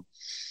the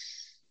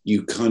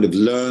you kind of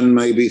learn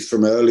maybe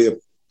from earlier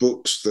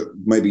books that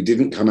maybe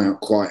didn't come out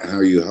quite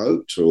how you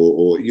hoped,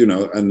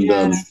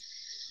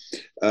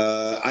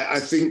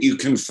 I think you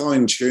can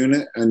fine tune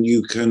it, and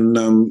you can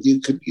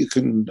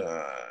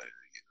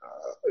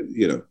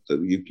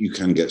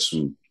get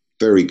some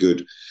very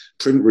good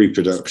print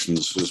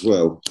reproductions as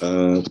well,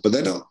 but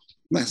they're not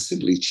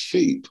massively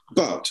cheap.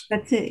 But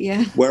that's it,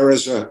 yeah.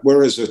 Whereas a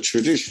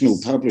traditional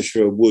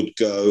publisher would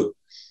go,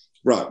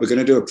 right, we're going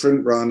to do a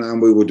print run, and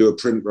we will do a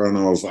print run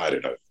of, I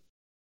don't know,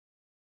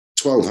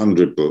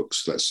 1,200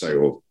 books, let's say,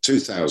 or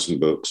 2,000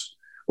 books,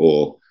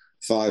 or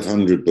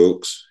 500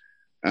 books,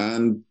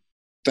 and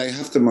they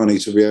have the money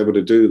to be able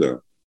to do that,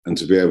 and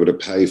to be able to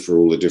pay for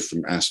all the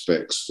different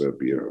aspects of,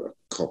 a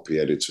copy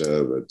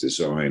editor, a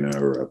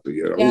designer, all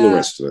the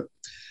rest of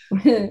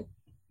it.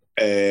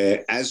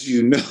 As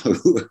you know,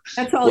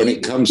 when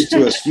it comes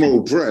to a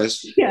small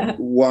press,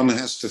 one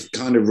has to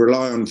kind of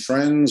rely on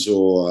friends,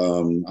 or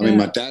I mean,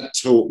 my dad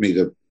taught me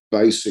the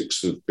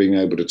basics of being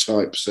able to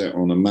typeset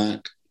on a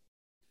Mac,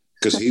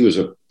 because he was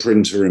a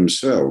printer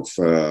himself.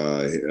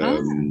 With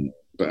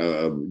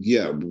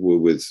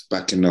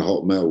back in the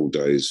hot metal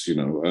days,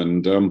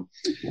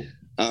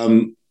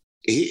 and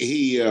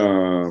he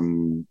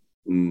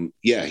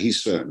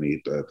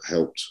certainly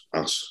helped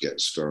us get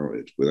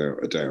started,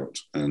 without a doubt.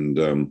 And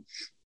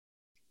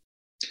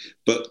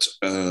but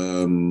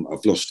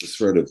I've lost the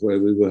thread of where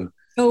we were.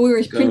 Oh, we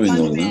were going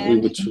on that.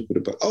 We were talking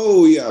about.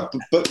 Oh yeah,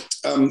 but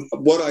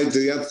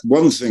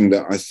one thing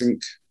that I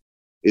think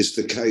is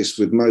the case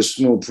with most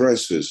small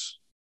presses,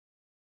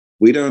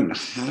 we don't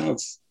have.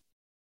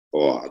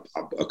 I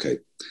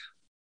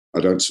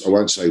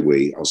won't say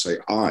we. I'll say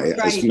I,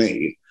 as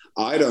me.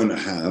 I don't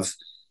have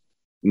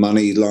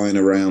money lying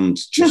around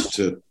just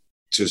to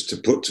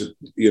put to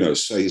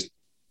say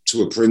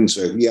to a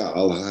printer,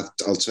 I'll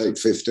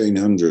take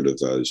 1,500 of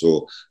those,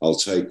 or I'll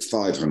take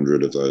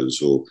 500 of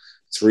those, or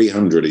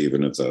 300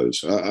 even of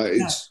those. I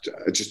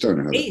just don't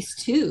have space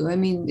too. I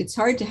mean, it's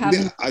hard to have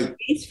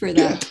space for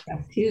that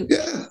stuff too.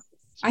 Yeah.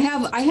 I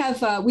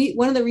have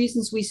one of the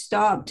reasons we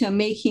stopped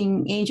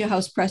making Angel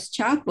House Press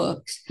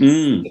chapbooks,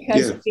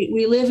 because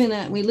we live in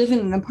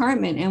an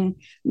apartment, and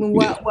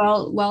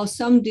while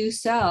some do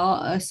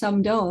sell,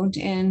 some don't,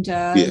 and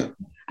I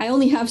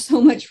only have so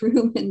much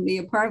room in the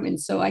apartment,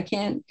 so I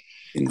can't.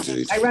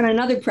 Indeed. I run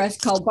another press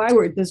called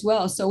Byworth as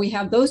well, so we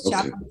have those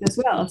chapbooks as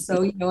well.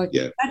 So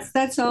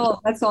that's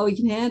all we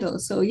can handle.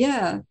 So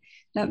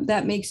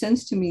that makes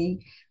sense to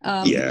me.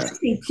 I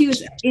think too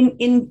is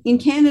in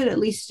Canada, at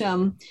least,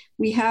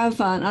 we have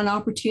an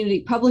opportunity.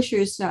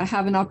 Publishers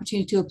have an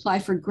opportunity to apply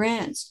for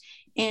grants,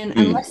 and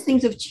unless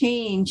things have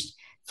changed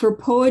for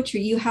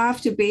poetry, you have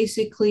to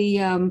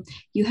basically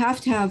you have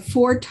to have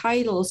 4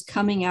 titles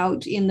coming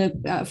out in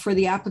the for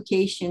the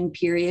application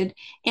period,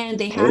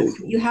 and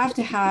you have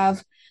to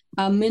have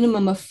a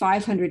minimum of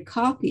 500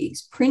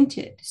 copies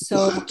printed.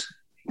 So. What?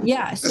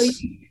 Yeah, so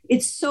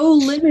it's so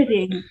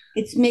limiting.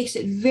 It makes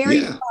it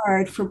very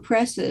hard for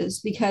presses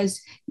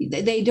because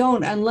they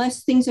don't,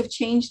 unless things have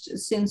changed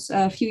since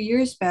a few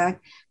years back.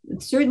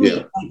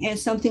 Certainly,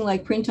 as something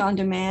like print on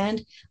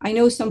demand, I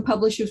know some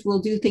publishers will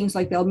do things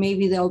like they'll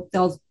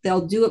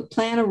do it,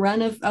 plan a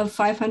run of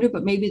 500,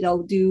 but maybe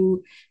they'll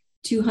do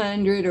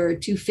 200 or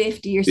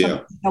 250 or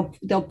something.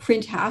 They'll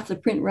print half the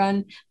print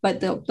run,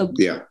 but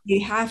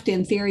you have to,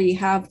 in theory,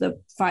 have the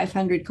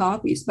 500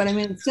 copies. But I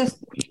mean, it's just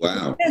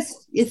wow.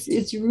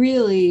 It's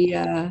really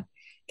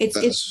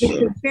it's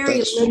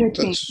very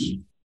limiting.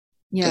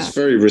 That's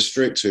very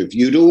restrictive.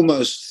 You'd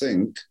almost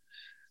think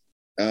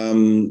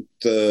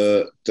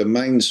the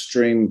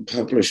mainstream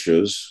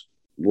publishers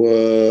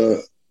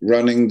were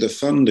running the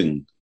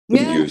funding,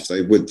 wouldn't you? If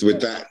they with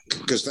that,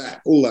 because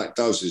that all that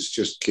does is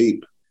just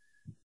keep.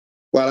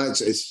 Well,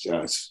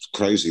 it's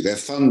crazy. They're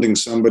funding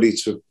somebody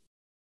to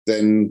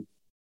then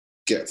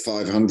get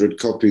 500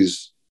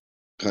 copies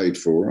paid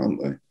for,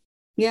 aren't they?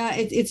 Yeah,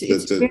 it's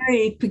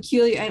very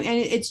peculiar, and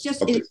it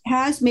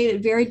has made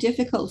it very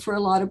difficult for a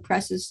lot of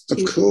presses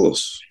to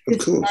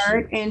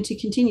start and to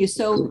continue.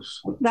 So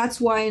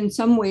that's why, in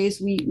some ways,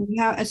 we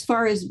have, as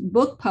far as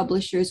book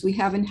publishers, we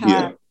haven't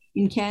had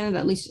in Canada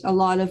at least a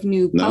lot of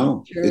new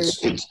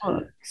publishers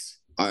books.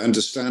 I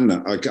understand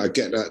that. I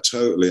get that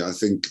totally. I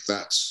think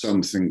that's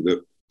something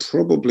that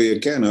probably,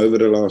 again, over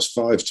the last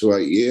 5 to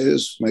 8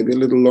 years, maybe a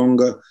little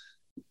longer,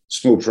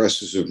 small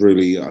presses have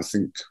really, I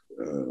think,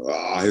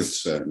 I've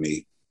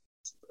certainly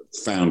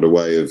found a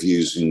way of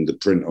using the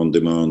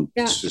print-on-demand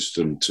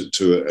system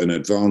to an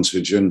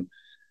advantage. And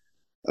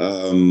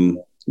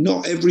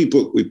not every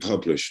book we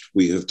published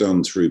we have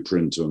done through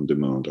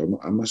print-on-demand.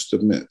 I must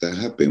admit, there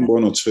have been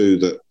one or two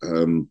that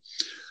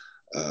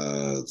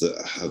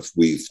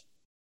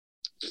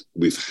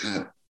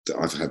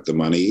I've had the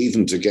money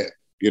even to get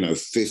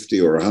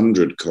 50 or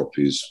 100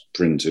 copies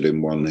printed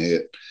in one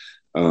hit.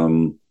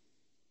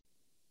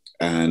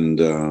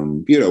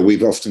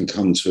 We've often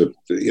come to,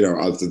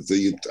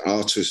 the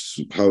artists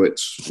and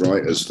poets,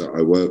 writers that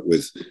I work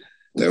with,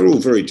 they're all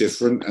very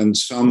different, and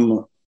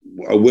some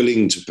are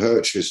willing to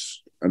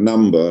purchase a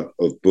number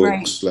of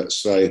books, let's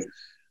say,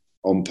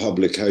 on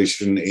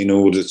publication in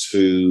order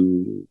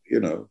to,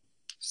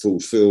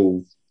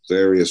 fulfill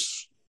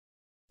various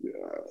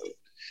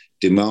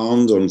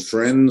demand on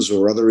friends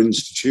or other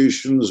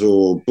institutions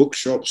or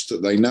bookshops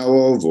that they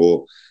know of,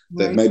 or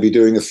they're maybe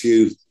doing a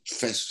few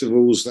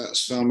festivals that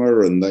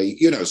summer, and they,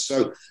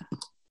 so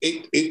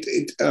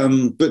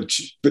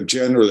but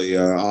generally,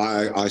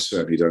 I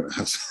certainly don't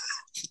have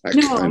that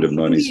kind of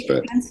money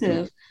spent.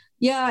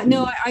 Yeah,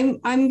 no,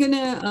 I'm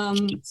gonna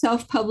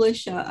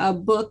self-publish a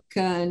book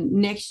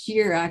next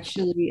year,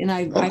 actually,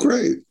 and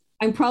great.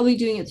 I'm probably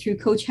doing it through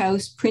Coach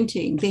House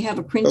Printing. They have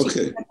a printing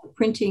as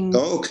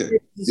well.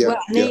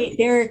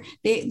 And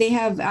they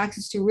have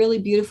access to really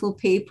beautiful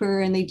paper,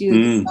 and they do a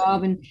good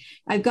job. And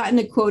I've gotten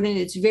a quote, and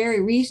it's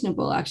very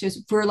reasonable, actually.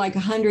 It's for like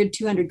 100,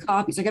 200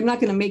 copies. Like, I'm not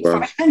going to make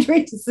 500.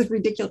 This is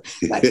ridiculous.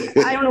 But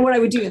I don't know what I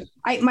would do.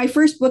 My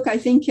first book, I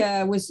think,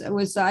 was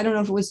I don't know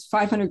if it was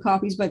 500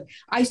 copies, but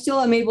I still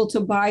am able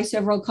to buy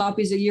several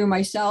copies a year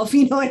myself,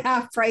 at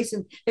half price.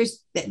 And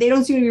they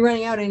don't seem to be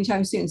running out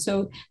anytime soon.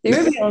 So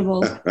they're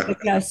available.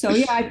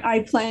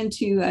 I plan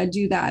to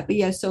do that.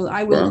 But so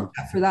I will look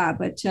out for that.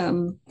 But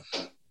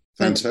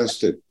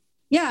fantastic.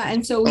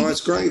 And so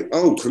that's great.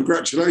 Oh,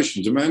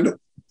 congratulations, Amanda.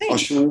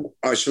 Thanks.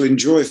 I shall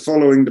enjoy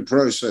following the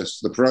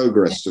progress of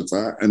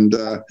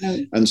that,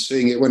 and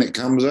seeing it when it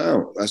comes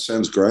out. That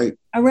sounds great.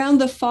 Around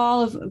the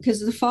fall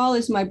because the fall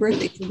is my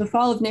birthday, so the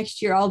fall of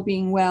next year, all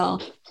being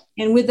well.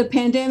 And with the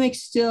pandemic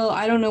still,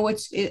 I don't know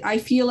I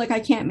feel like I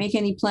can't make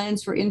any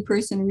plans for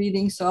in-person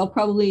readings. So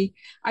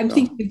I'm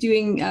thinking of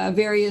doing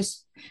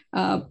various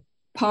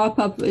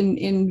pop-up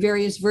in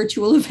various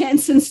virtual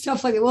events and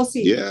stuff like that. We'll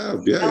see.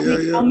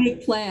 I'll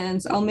make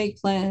plans.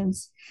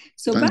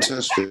 So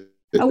fantastic.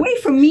 Away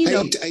from me,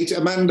 though. Hey,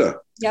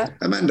 Amanda. Yeah.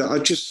 Amanda, I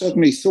just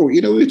suddenly thought,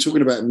 we were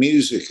talking about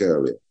music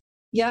earlier.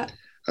 Yeah.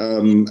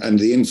 And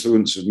the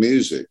influence of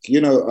music.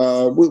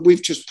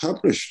 We've just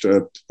published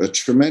a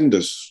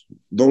tremendous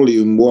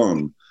volume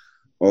 1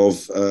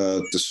 of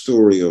the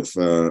story of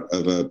a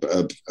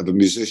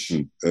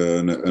musician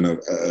and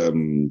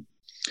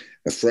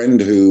a friend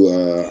who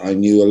I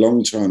knew a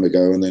long time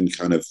ago, and then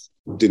kind of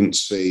didn't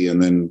see,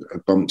 and then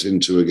bumped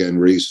into again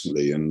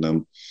recently.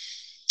 And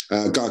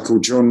a guy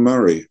called John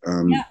Murray.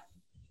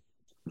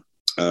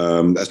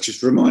 That's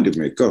just reminded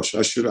me. Gosh,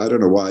 I don't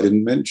know why I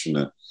didn't mention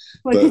that.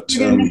 Well, but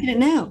you're going to mention it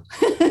now.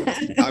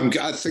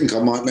 I think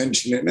I might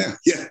mention it now.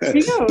 Yeah,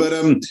 but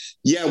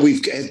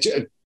we've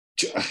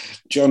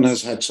John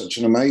has had such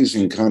an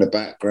amazing kind of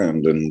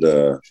background, and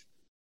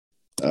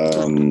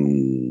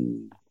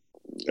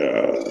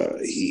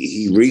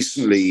he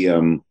recently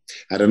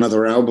had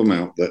another album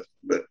out that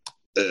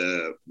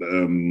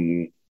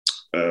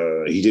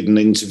he did an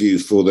interview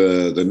for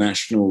the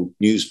national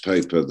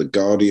newspaper, The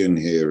Guardian,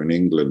 here in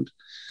England.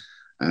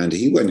 And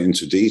he went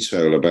into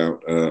detail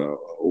about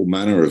all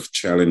manner of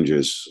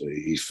challenges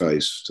he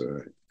faced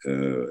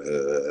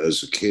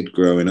as a kid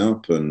growing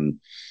up and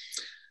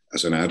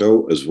as an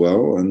adult as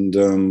well, and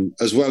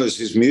as well as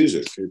his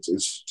music.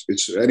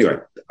 It's anyway.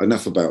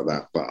 Enough about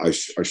that, but I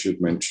should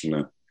mention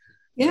that.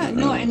 Yeah,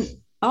 no, and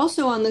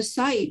also on the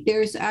site,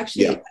 there's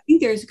actually, I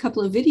think there's a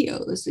couple of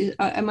videos.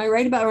 Am I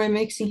right about, or am I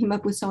mixing him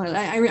up with someone?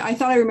 I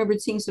thought I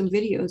remembered seeing some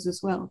videos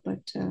as well,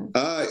 but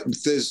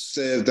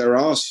there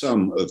are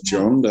some of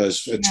John.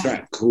 There's a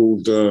track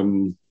called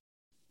on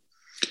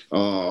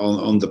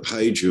the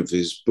page of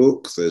his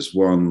book. There's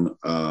one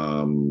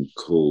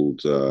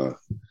called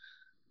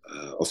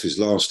off his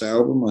last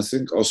album, I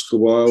think. Oscar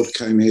Wilde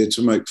Came Here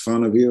to Make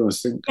Fun of You, I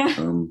think. Yeah.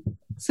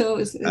 So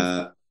it's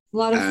a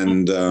lot of fun.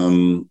 And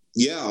no,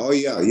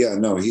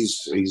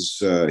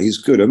 he's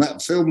good. And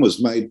that film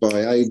was made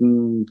by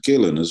Aidan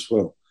Gillen as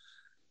well,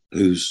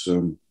 who's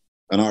an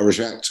Irish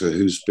actor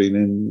who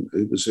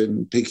was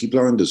in Peaky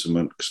Blinders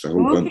amongst a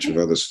whole bunch of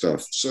other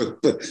stuff. So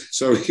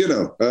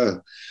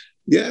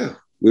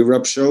we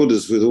rub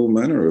shoulders with all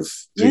manner of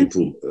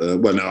people.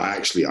 Well, no,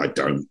 actually, I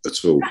don't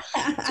at all.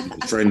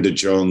 A friend of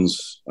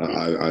John's,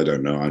 I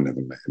don't know. I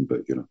never met him,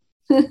 but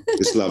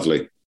it's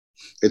lovely.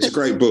 It's a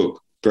great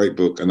book,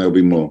 and there'll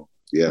be more.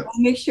 Yeah. I'll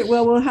make sure.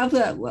 Well, we'll have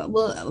that.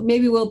 Well,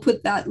 maybe we'll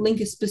put that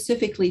link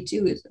specifically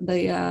to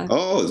the.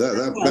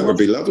 That would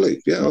be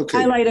lovely. Yeah. We'll okay.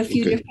 Highlight a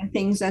few different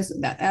things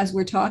as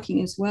we're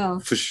talking as well.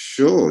 For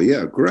sure.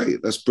 Yeah.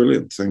 Great. That's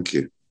brilliant. Thank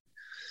you.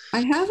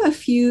 I have a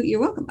few.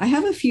 You're welcome. I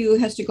have a few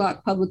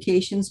Hesterglock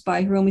publications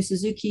by Hiromi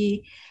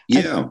Suzuki,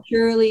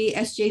 Shirley,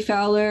 S.J.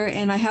 Fowler,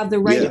 and I have the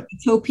Right of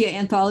Utopia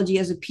anthology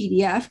as a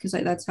PDF because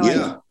that's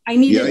how I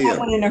needed that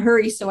one in a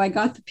hurry, so I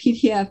got the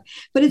PDF.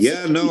 But it's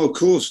no, of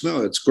course,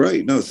 no, it's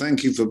great. No,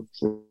 thanks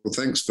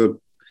for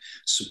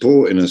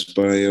supporting us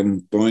by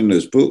buying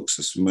those books.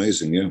 That's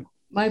amazing. Yeah.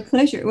 My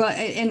pleasure. Well,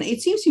 and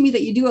it seems to me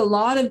that you do a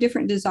lot of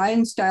different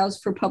design styles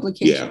for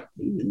publication. Yeah.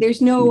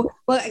 There's no,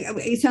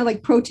 it sounded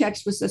like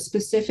ProText was a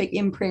specific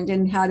imprint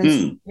and had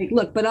a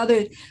look, but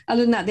other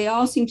than that, they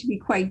all seem to be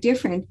quite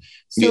different.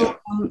 So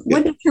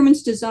what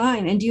determines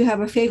design? And do you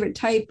have a favorite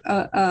type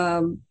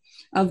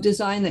of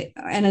design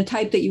and a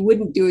type that you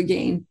wouldn't do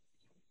again?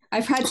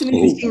 I've had some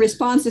interesting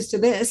responses to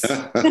this.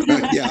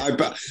 Yeah,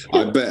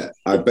 I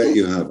bet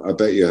you have.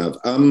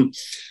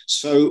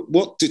 So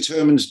what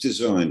determines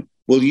design?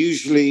 Well,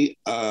 usually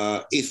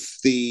if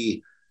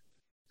the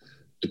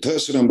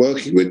person I'm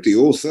working with, the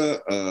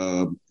author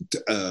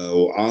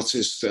or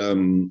artist,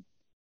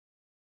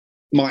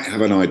 might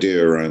have an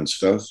idea around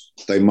stuff.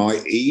 They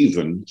might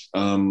even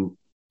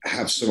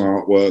have some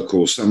artwork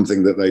or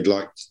something that they'd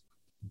like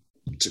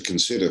to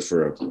consider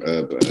for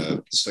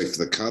say for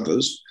the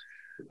covers.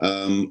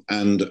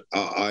 And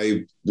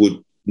I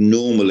would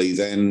normally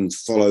then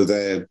follow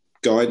their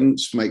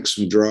guidance, make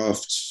some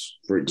drafts,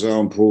 for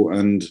example,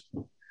 and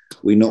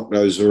we knock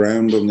those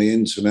around on the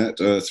internet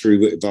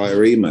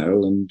via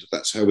email, and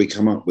that's how we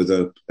come up with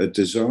a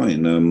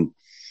design.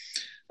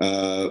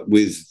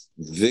 With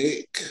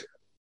Vic,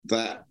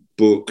 that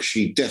book,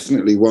 she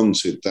definitely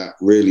wanted that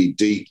really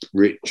deep,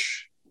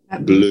 rich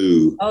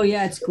blue. Oh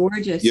yeah, it's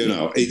gorgeous.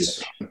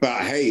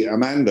 But hey,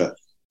 Amanda,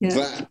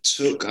 that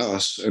took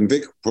us, and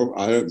Vic,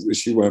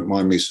 she won't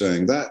mind me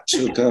saying, that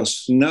took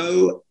us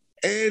no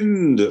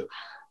end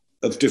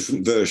of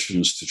different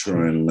versions to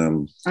try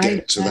and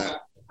get to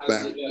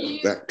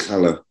that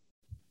color.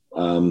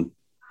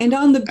 And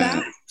on the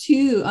back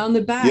too, I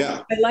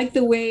like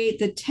the way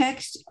the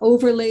text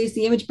overlays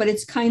the image, but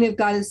it's kind of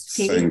got his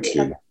face. Thank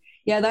you.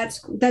 Yeah,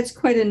 that's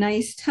quite a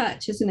nice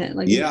touch, isn't it?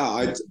 Like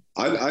yes.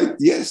 No,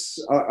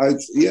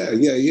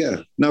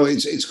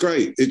 it's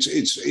great.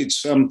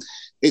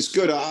 It's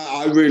good.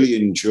 I really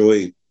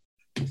enjoy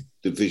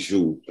the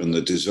visual and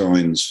the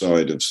design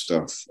side of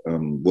stuff.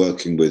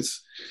 Working with,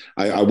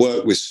 I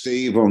work with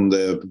Steve on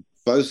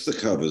both the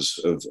covers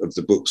of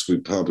the books we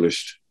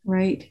published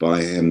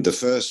by him. The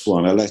first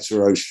one, A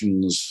Letter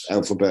Ocean's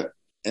Alphabet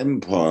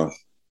Empire,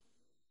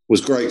 was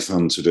great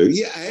fun to do.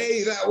 Yeah,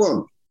 hey, that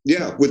one.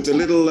 Yeah, with the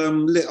little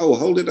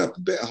hold it up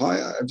a bit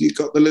higher. Have you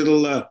got the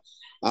little the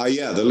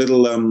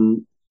little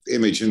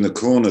image in the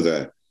corner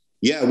there?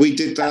 Yeah, we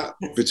did that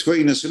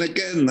between us, and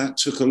again, that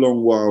took a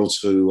long while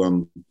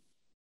to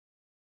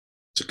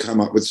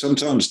come up with.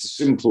 Sometimes the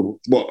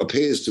simple, what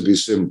appears to be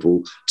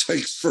simple,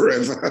 takes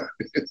forever.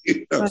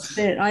 That's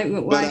it.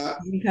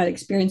 We've had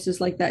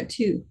experiences like that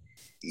too.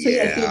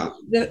 So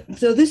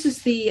so this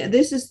is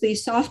the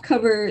soft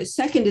cover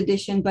second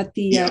edition, but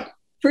the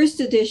first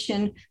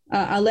edition,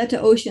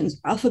 Aletta Ocean's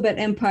Alphabet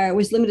Empire,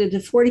 was limited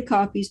to 40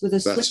 copies with a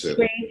slip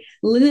gray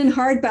linen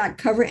hardback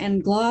cover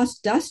and gloss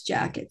dust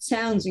jacket.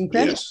 Sounds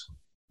incredible. Yes.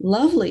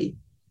 Lovely.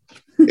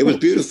 It was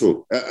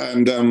beautiful,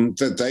 and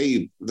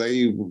they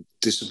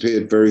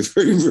disappeared very,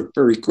 very,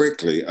 very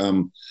quickly.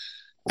 And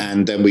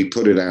then we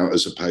put it out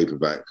as a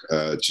paperback,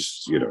 and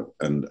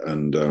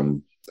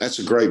that's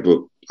a great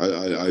book.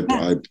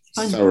 I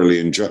thoroughly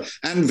enjoy,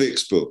 and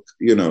Vic's book.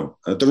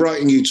 The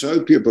Writing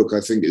Utopia book, I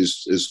think,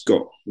 has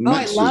got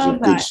masses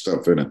of good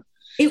stuff in it.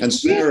 And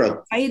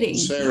Sarah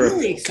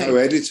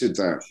co-edited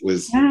that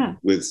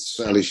with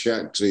Sally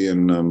Shakti,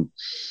 and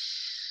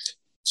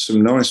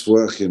some nice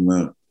work in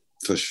that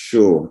for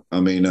sure.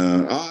 I mean,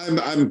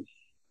 I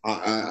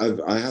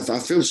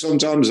feel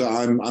sometimes that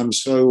I'm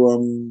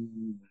so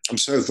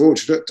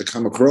fortunate to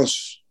come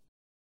across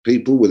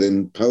people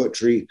within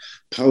poetry,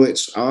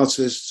 poets,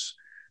 artists.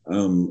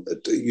 And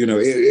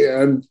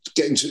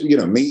getting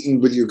to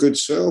meeting with your good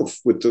self.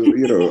 With the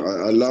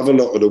I love a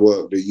lot of the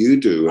work that you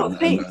do, and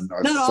I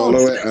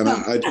follow it, and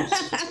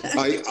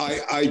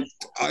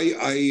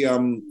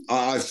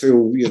I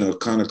feel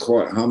kind of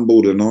quite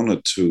humbled and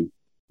honoured to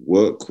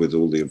work with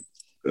all the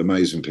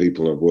amazing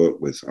people I've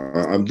worked with.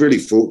 I'm really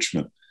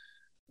fortunate.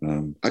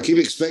 I keep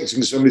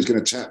expecting somebody's going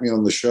to tap me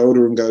on the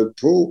shoulder and go,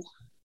 Paul,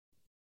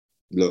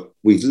 look,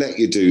 we've let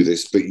you do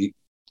this, but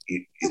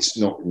it's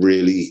not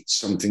really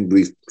something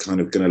we've kind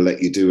of going to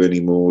let you do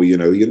anymore.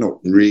 You're not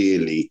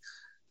really,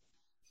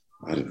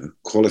 I don't know,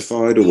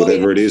 qualified or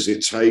whatever it is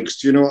it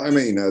takes. Do you know what I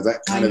mean? That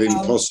kind of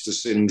imposter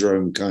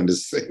syndrome kind of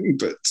thing.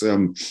 But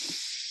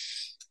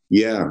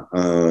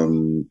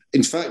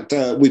in fact,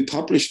 we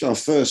published our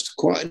first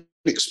quite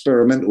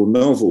experimental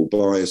novel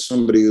by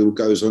somebody who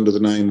goes under the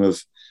name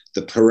of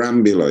The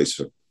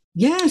Perambulator.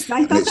 Yes,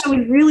 I thought that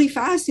was really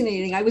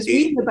fascinating. I was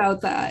reading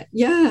about that.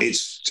 Yeah,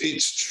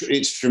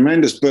 it's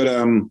tremendous. But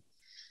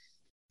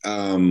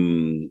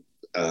The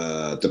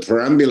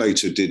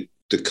Perambulator did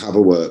the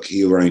cover work.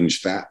 He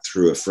arranged that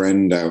through a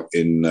friend out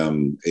in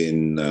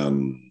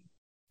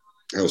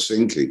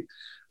Helsinki,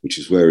 which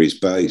is where he's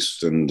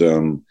based, and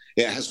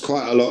it has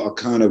quite a lot of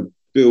kind of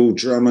Bill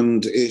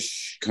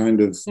Drummond-ish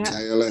kind of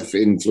KLF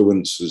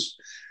influences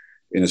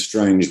in a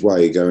strange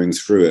way going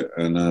through it,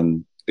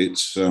 and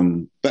it's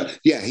but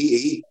yeah,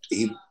 he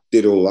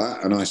did all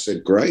that, and I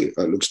said, great,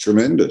 that looks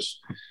tremendous.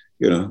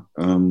 How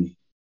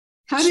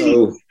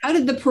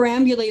did the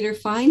Perambulator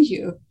find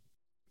you?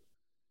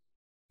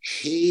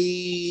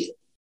 It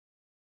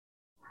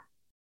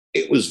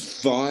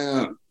was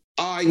via,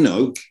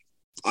 I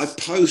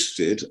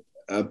posted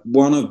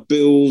one of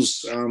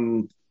Bill's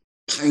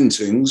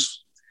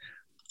paintings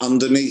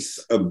underneath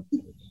a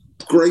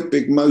great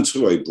big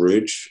motorway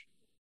bridge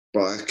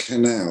by a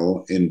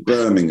canal in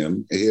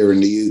Birmingham here in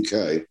the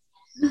UK,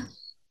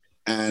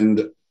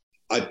 and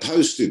I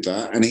posted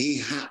that, and he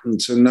happened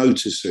to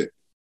notice it.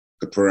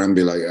 The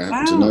Perambulator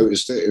happened to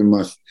notice it in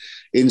my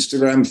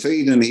Instagram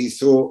feed, and he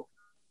thought,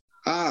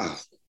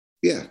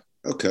 yeah,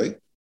 okay,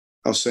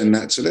 I'll send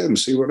that to them,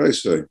 see what they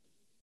say.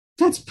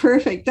 That's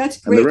perfect. That's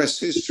great. And the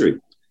rest is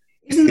history.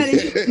 Isn't that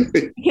interesting?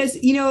 Because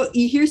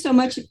you hear so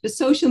much of the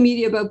social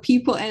media about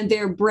people and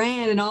their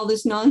brand and all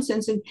this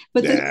nonsense,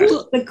 but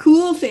the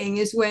cool thing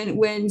is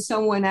when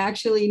someone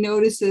actually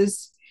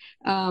notices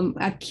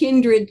a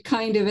kindred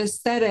kind of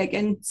aesthetic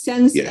and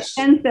sends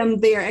them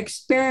their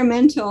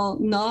experimental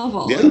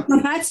novel.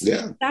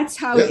 That's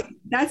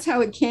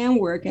how it can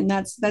work, and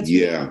that's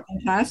really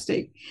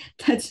fantastic.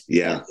 That's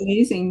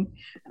amazing.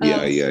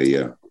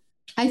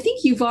 I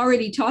think you've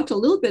already talked a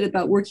little bit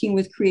about working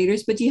with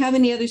creators, but do you have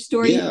any other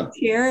stories to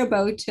share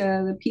about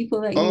the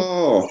people that you...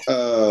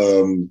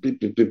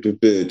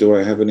 Do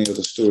I have any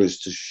other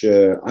stories to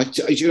share? I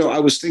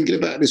was thinking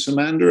about this,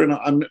 Amanda,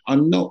 and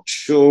I'm not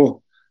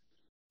sure.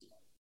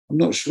 I'm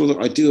not sure that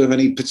I do have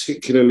any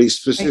particularly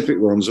specific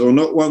ones, or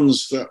not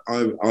ones that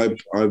I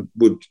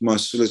would. My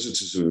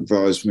solicitors have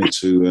advised me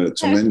to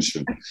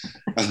mention.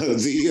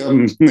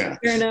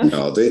 Fair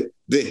enough.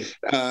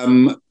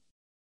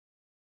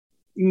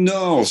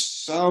 No,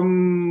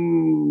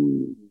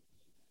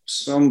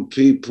 some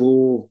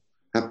people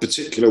have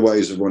particular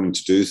ways of wanting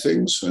to do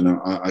things, and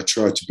I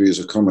try to be as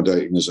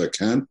accommodating as I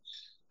can.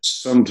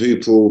 Some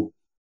people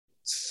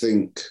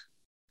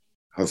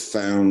have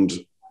found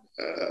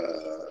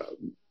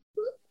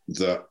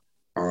that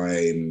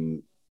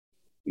I'm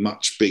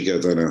much bigger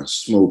than a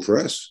small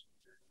press,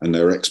 and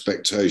their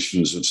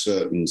expectations of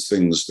certain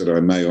things that I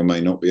may or may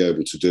not be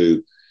able to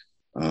do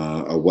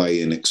are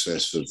way in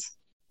excess of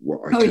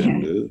what I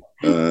can do.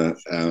 I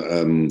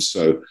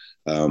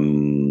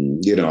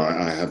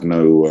have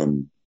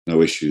no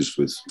issues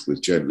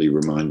with gently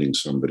reminding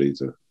somebody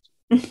the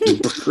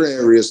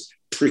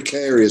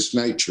precarious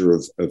nature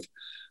of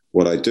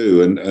what I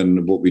do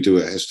and what we do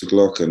at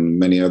Hesterglock and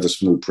many other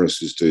small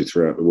presses do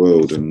throughout the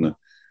world. And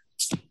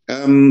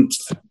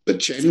but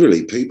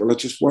generally, people are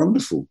just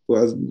wonderful.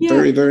 Well,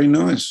 very, very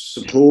nice,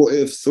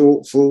 supportive,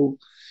 thoughtful,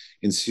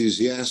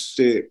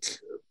 enthusiastic,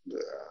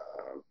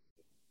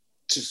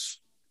 just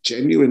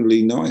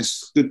genuinely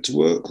nice, good to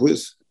work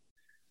with.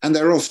 And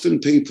they're often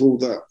people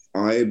that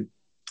I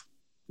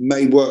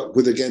may work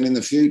with again in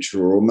the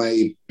future, or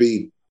may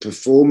be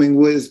performing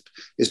with,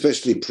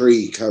 especially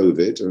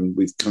pre-COVID, and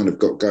we've kind of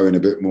got going a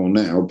bit more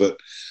now. But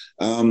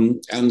for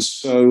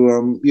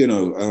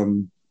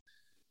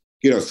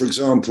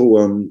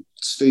example,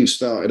 Steve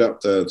started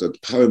up the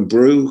Poem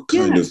Brew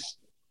kind of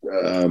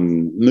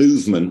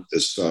movement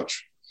as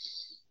such,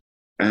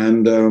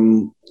 and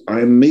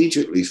I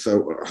immediately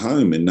felt at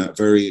home in that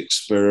very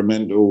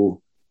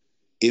experimental,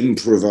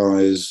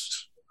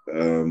 improvised,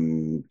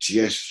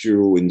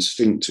 gestural,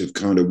 instinctive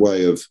kind of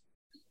way of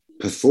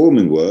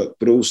performing work,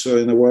 but also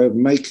in a way of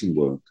making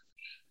work.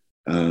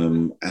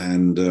 I've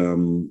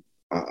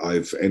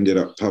ended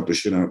up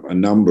publishing up a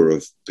number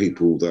of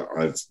people that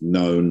I've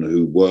known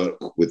who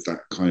work with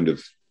that kind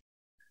of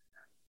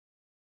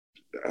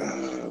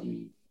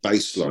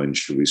baseline,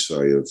 shall we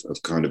say, of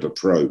kind of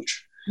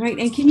approach. Right.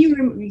 And can you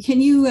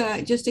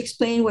just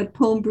explain what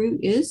Poem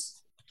Brute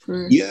is?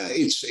 Yeah,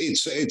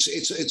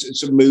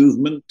 it's a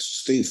movement.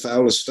 Steve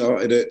Fowler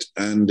started it,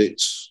 and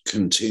it's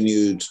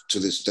continued to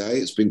this day.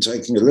 It's been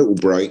taking a little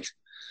break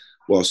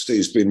while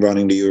Steve's been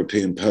running the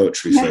European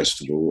Poetry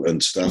Festival and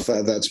stuff.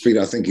 That's been,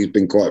 I think he's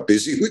been quite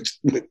busy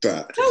with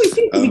that. Oh, he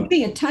seems to be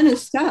doing a ton of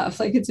stuff.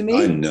 Like, it's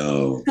amazing.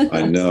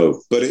 I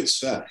know. But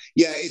it's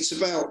it's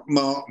about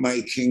mark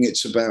making.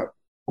 It's about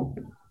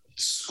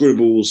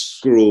scribbles,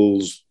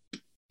 scrawls,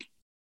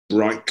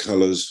 bright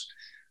colours.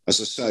 As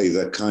I say,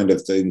 they're kind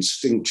of the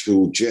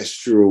instinctual,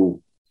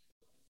 gestural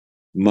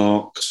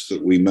marks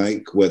that we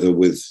make, whether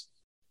with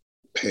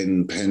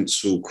pen,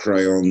 pencil,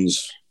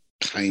 crayons,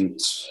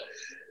 paints,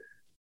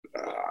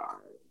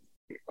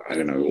 I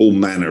don't know, all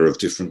manner of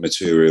different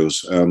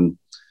materials. In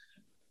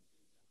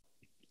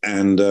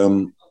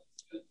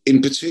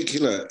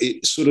particular,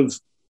 it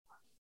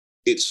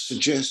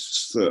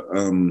suggests that,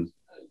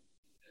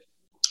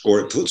 or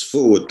it puts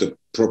forward the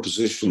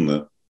proposition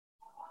that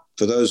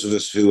for those of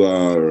us who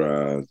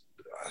are,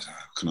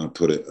 how can I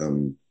put it,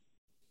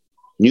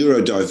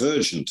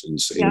 neurodivergent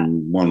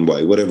in one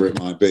way, whatever it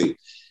might be,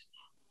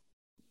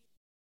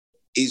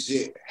 is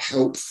it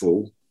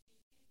helpful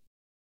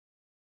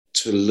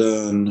to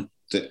learn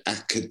the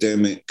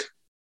academic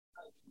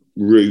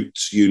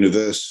routes,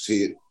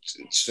 university,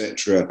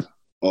 etc.,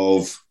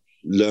 of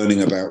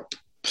learning about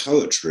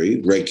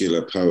poetry,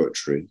 regular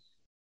poetry?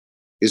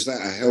 Is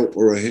that a help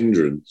or a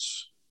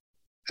hindrance?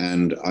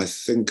 And I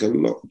think a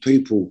lot of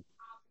people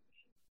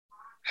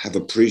have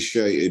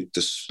appreciated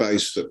the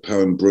space that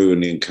Poem Brew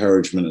and the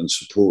encouragement and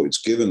support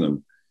it's given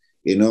them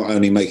in not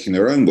only making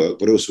their own work,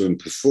 but also in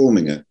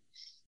performing it,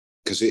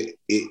 because it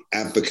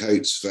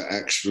advocates that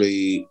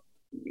actually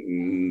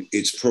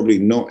it's probably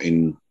not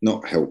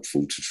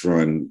helpful to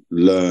try and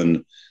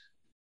learn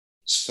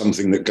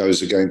something that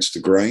goes against the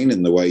grain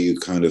in the way you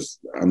kind of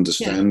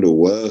understand or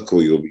work,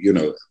 or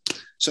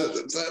so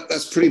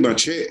that's pretty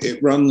much it.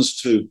 It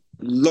runs to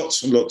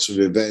lots and lots of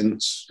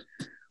events.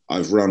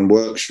 I've run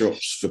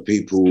workshops for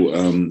people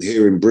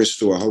here in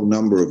Bristol, a whole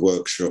number of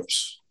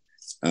workshops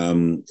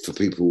for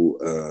people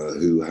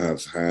who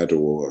have had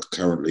or are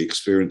currently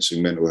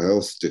experiencing mental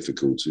health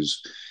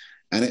difficulties.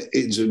 And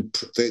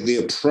the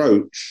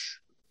approach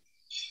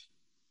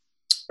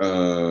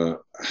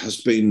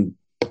has been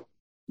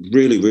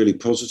really, really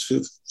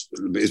positive.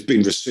 It's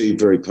been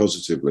received very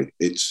positively.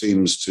 It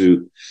seems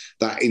to,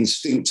 that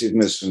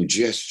instinctiveness and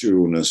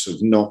gesturalness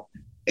of not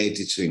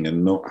editing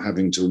and not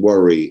having to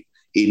worry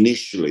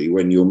initially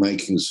when you're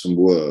making some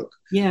work,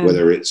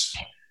 whether it's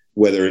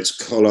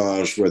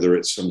collage, whether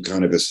it's some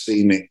kind of a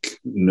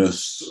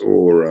scenicness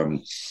or a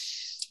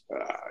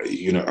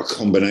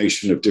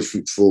combination of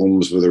different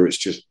forms, whether it's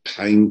just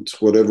paint,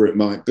 whatever it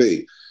might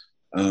be,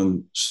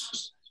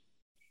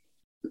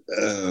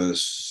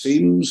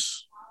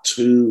 seems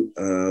to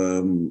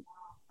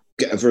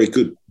get a very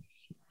good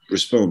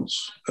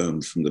response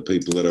from the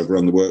people that I've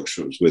run the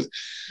workshops with.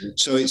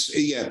 So it's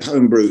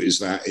Poem Brute is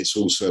that. It's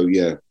also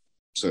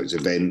so it's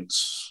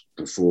events,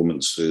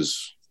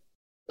 performances,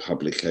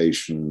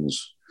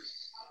 publications.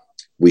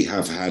 We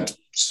have had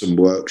some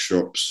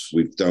workshops.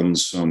 We've done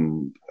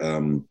some.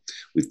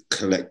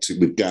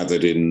 We've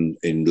gathered in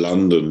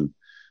London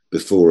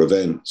before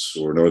events,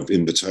 or an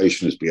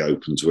invitation has been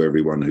open to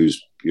everyone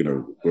who's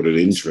got an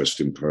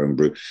interest in Poem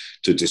Brew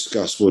to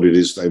discuss what it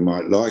is they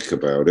might like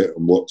about it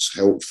and what's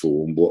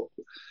helpful and what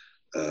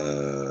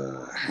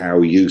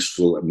how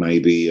useful it may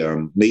be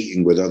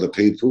meeting with other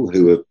people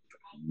who are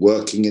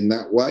working in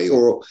that way,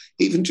 or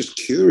even just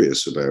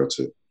curious about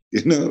it.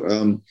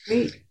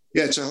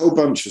 It's a whole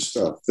bunch of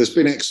stuff. There's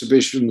been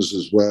exhibitions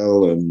as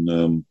well,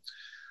 and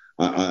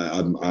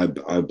I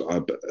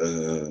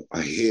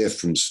hear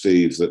from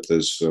Steve that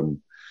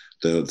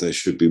there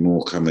should be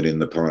more coming in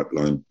the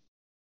pipeline.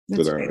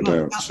 That's without a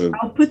doubt.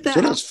 I'll put that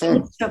that's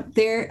fun. Up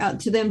there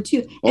to them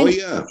too. And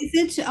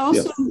is it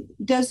also?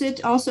 Does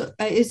it also?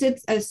 Is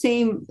it a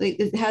same? Like,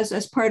 it has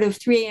as part of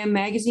 3 a.m.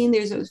 magazine.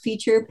 There's a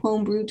feature,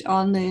 Poem Brute,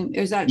 on the.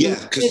 Is that? Yeah,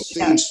 because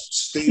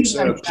Steve's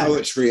a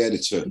poetry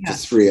editor for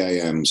 3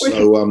 a.m.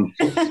 So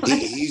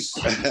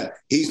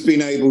he's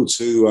been able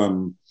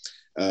to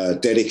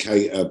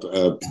dedicate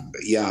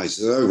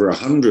it's over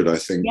 100, I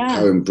think,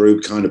 Poem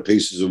Brute kind of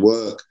pieces of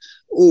work,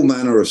 all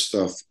manner of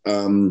stuff.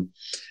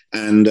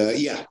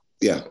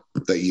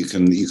 That you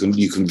can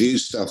view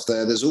stuff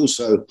there. There's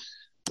also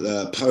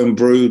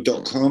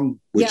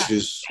poembrew.com, which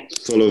is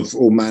full of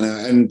all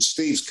manner. And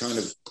Steve's kind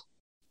of,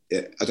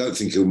 I don't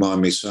think he'll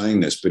mind me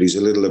saying this, but he's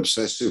a little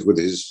obsessive with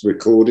his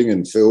recording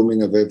and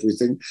filming of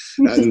everything.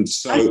 And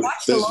so I've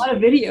watched a lot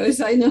of videos.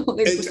 I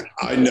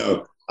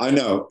know. I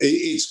know.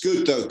 It's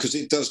good though, because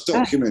it does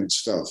document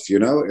stuff,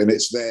 and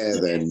it's there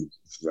then.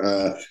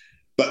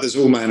 But there's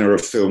all manner of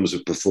films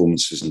of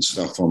performances and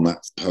stuff on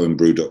that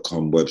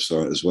poembrew.com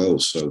website as well.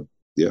 So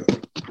Yeah,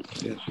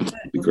 yeah,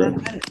 it'd be great.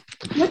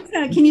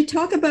 Can you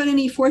talk about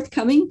any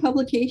forthcoming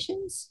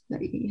publications?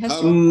 Yeah,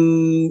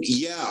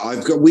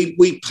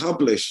 we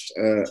published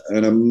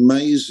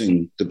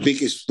the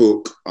biggest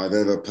book I've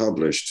ever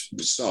published,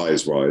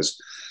 size-wise,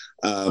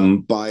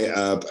 by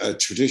a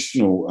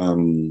traditional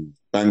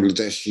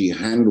Bangladeshi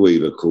hand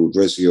weaver called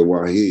Rezia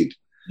Wahid.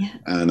 Yeah.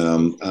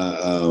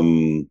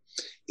 And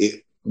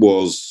it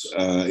was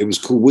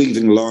called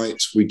Weaving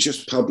Light. We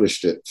just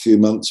published it a few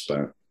months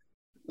back.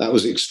 That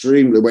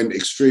went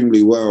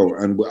extremely well,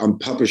 and I'm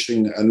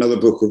publishing another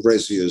book of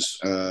Rezia's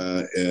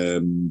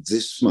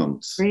this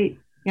month. Great,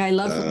 yeah, I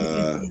love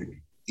it.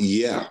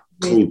 Yeah,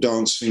 called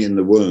Dancing in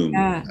the Womb,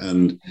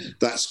 and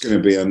that's going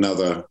to be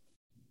another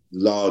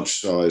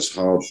large-size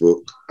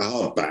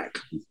hardback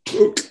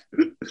book,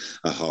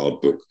 a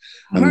hard book.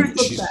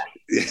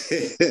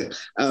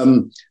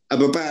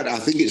 About, I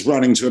think it's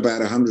running to about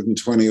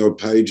 120 odd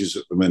pages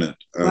at the minute.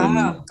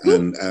 Wow.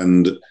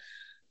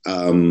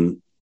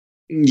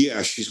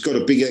 Yeah, she's got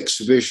a big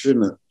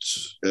exhibition at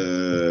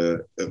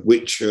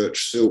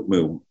Whitchurch Silk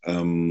Mill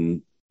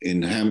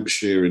in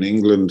Hampshire in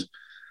England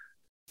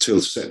till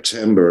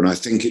September, and I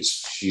think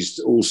she's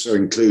also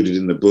included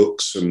in the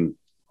book some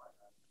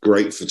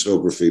great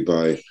photography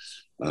by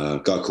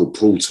a guy called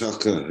Paul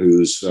Tucker,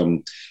 who's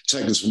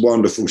taken some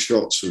wonderful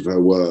shots of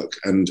her work,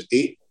 and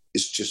it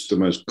is just the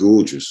most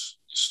gorgeous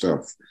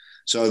stuff.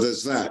 So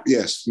there's that.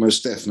 Yes,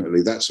 most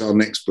definitely. That's our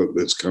next book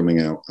that's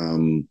coming out.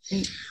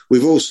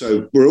 We're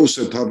also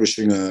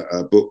publishing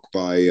a book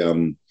by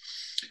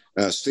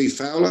Steve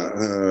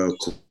Fowler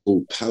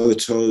called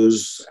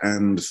Poetos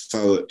and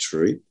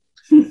Poetry.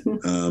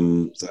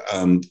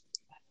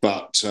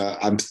 But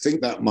I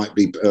think that might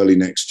be early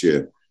next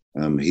year.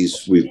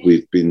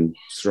 We've been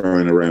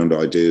throwing around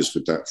ideas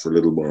with that for a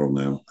little while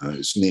now.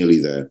 It's nearly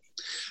there.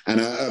 And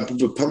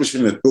we're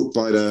publishing a book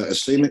by the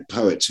Islamic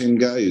poet Tim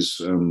Gaze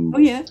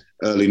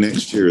early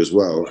next year as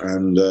well.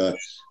 And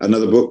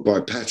another book by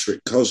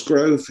Patrick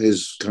Cosgrove,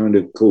 his kind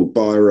of called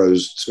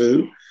Biros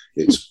 2.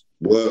 It's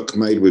work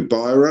made with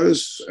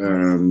biros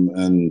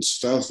and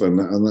stuff, and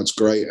that's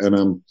great. And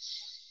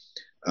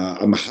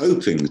I'm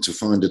hoping to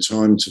find a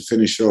time to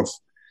finish off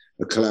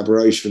a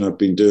collaboration I've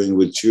been doing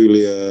with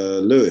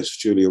Julia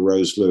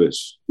Rose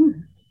Lewis.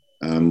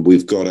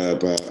 We've got a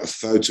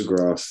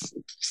photo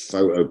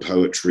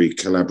poetry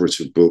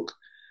collaborative book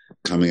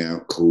coming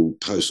out called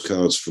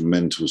Postcards from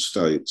Mental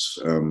States.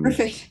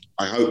 Perfect.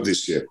 I hope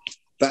this year.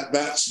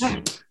 That's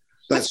it.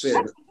 That's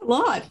a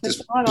lot.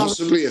 There's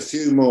possibly a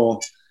few more,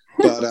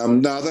 but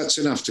no, that's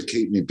enough to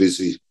keep me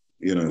busy,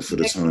 for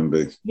the time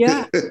being.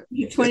 Yeah,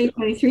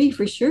 2023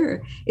 for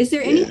sure. Is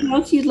there anything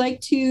else you'd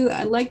like to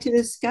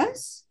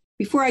discuss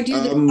before I do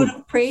the vote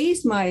of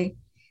praise?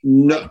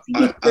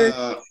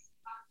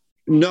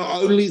 Not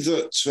only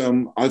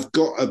that I've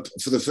got,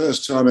 for the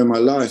first time in my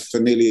life, for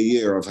nearly a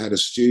year, I've had a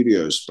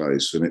studio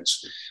space, and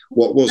it's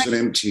what was an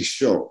empty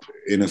shop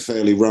in a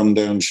fairly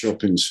rundown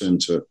shopping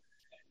centre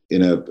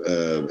in a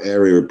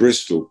area of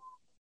Bristol.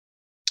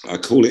 I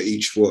call it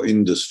Each What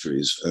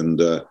Industries,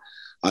 and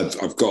I've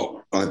had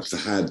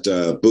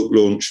book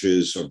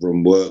launches. I've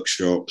run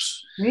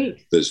workshops.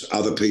 Great. There's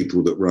other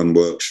people that run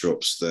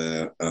workshops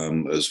there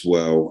as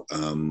well.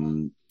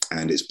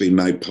 And it's been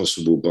made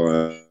possible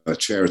by a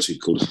charity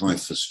called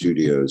Haifa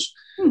Studios,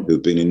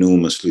 who've been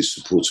enormously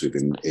supportive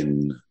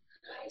in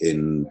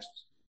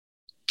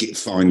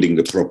finding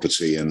the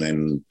property and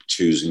then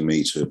choosing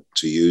me to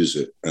use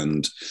it.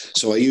 And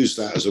so I use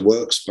that as a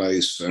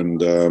workspace.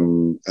 And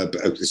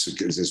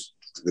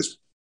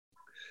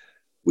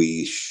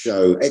we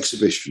show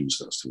exhibitions.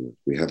 That's the word.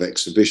 We have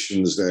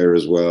exhibitions there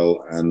as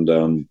well. And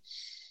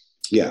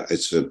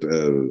it's a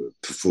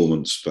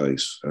performance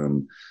space.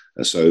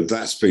 So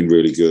that's been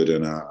really good,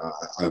 and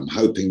I'm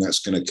hoping that's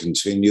going to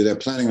continue. They're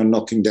planning on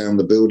knocking down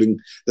the building,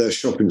 their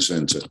shopping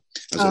centre,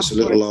 as it's a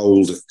little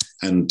old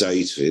and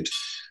dated,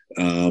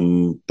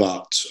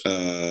 but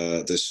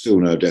there's still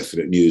no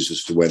definite news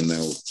as to when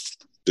they'll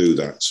do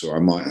that. So I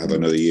might have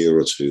another year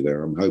or two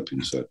there. I'm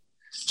hoping so.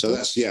 So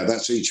that's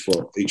Each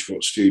What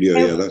Studio.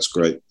 Yeah, that's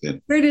great. Yeah.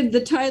 Where did the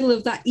title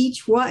of that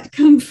Each What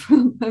come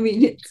from? I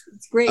mean,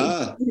 it's great.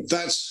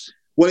 It's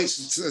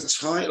the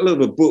title of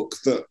a book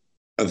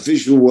a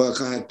visual work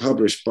I had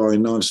published by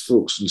Knives,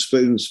 Forks and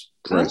Spoons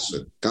Press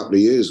a couple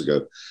of years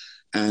ago.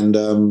 And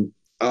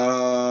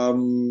I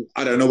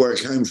don't know where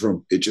it came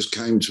from. It just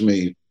came to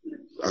me.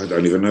 I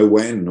don't even know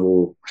when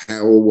or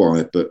how or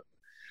why, but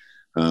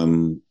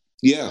that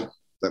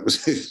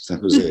was it.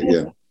 That was it,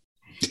 yeah.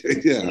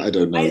 Yeah, I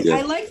don't know.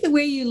 I like the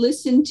way you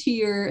listen to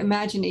your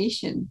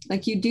imagination.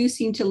 Like, you do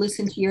seem to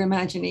listen to your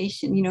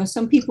imagination.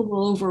 Some people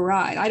will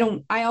override.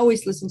 I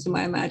always listen to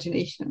my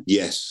imagination.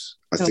 Yes.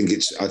 I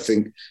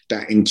think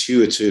that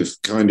intuitive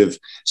kind of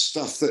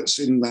stuff that's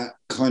in that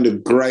kind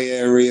of grey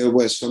area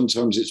where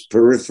sometimes it's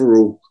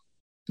peripheral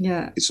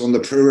Yeah. It's on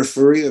the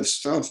periphery of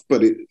stuff,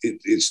 but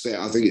it's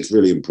there. I think it's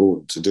really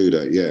important to do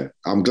that. Yeah.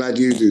 I'm glad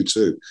you do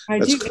too.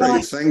 That's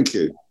great. Thank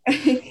you.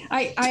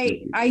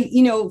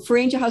 For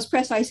Angel House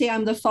Press, I say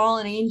I'm the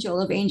fallen angel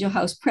of Angel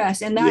House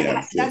Press, and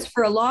that's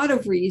for a lot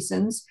of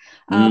reasons.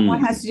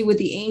 One has to do with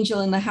the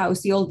angel in the house,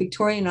 the old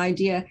Victorian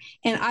idea,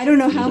 and I don't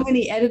know how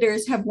many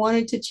editors have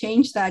wanted to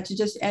change that to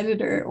just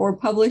editor or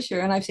publisher,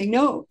 and I've said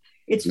no,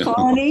 it's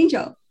fallen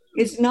angel.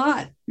 It's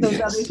not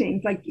those other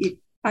things. Like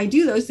I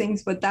do those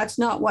things, but that's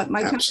not what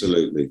my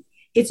absolutely.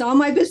 It's on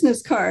my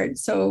business card,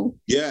 so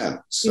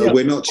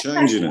we're not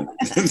changing it.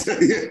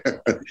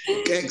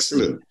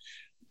 Excellent.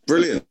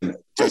 Brilliant.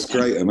 That's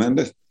great,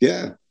 Amanda.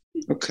 Yeah.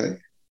 Okay.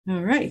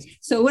 All right.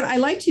 So what I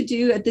like to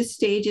do at this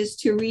stage is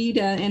to read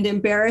and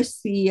embarrass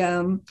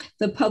the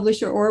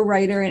publisher or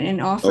writer and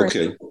offer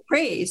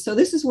praise. So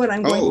this is what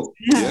I'm going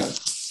to have. Yeah.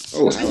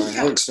 Oh,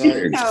 how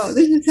exciting.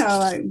 This is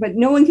how but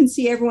no one can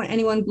see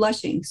anyone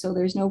blushing, so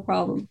there's no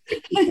problem.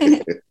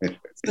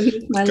 So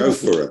here's my Go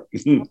for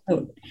it.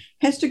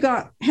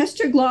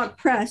 Hesterglock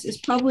Press is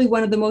probably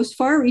one of the most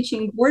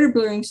far-reaching,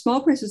 border-blurring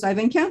small presses I've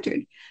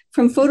encountered.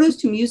 From photos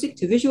to music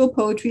to visual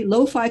poetry,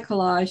 lo-fi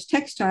collage,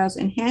 textiles,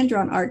 and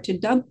hand-drawn art to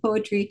dub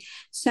poetry,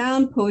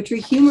 sound poetry,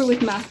 humor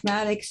with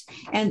mathematics,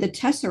 and the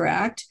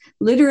tesseract,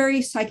 literary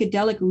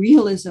psychedelic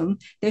realism,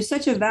 there's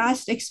such a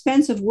vast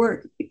expanse of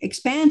work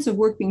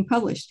being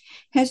published.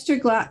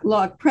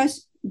 Hesterglock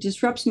Press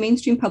disrupts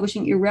mainstream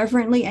publishing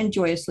irreverently and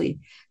joyously.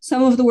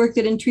 Some of the work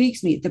that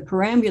intrigues me, The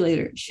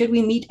Perambulator, Should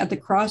We Meet at the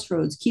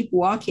Crossroads, Keep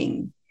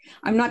Walking.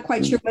 I'm not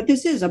quite sure what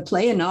this is, a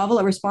play, a novel,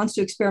 a response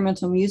to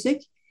experimental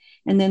music.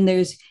 And then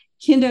there's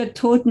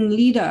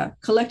Kindertotenlieder,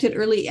 collected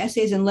early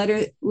essays and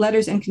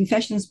letters and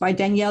confessions by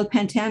Danielle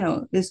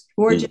Pantano, this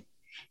gorgeous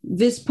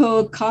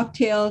Vispo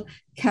cocktail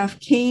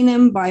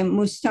Kafkanim by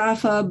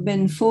Mustafa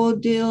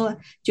Benfodil,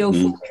 Joe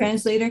Full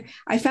translator.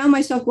 I found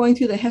myself going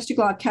through the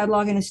Hesterglock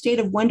catalog in a state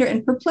of wonder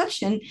and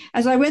perplexion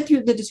as I read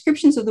through the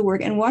descriptions of the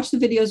work and watched the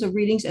videos of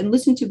readings and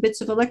listened to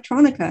bits of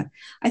electronica.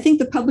 I think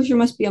the publisher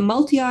must be a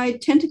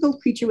multi-eyed,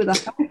 tentacled creature with a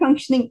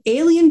high-functioning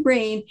alien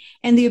brain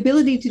and the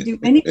ability to do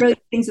many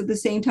brilliant things at the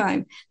same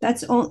time.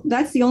 That's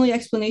the only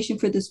explanation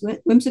for this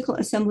whimsical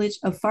assemblage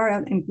of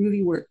far-out and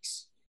groovy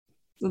works.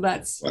 So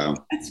that's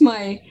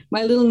my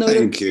little note.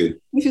 Thank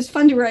you. Which is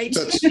fun to write.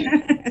 That's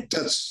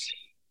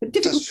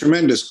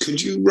tremendous.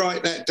 Could you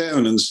write that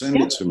down and send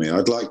it to me?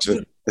 I'd like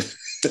to.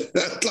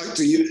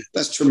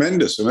 That's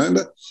tremendous,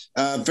 Amanda.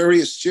 Very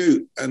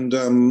astute and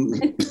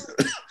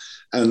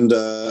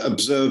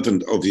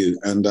observant of you,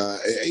 and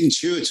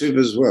intuitive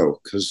as well.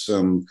 Because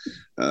some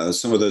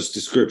of those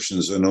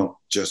descriptions are not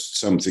just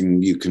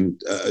something you can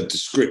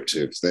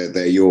descriptive.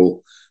 They're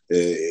your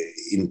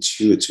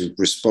intuitive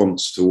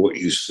response to what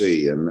you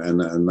see,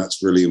 and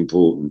that's really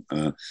important.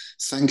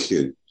 Thank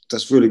you.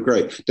 That's really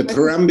great. The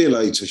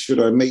Perambulator, Should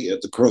I Meet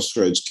at the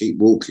Crossroads, Keep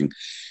Walking,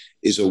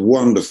 is a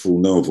wonderful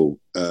novel,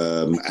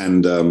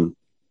 and I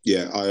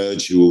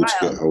urge you all to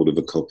get hold of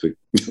a copy.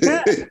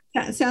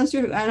 That sounds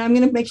true, and I'm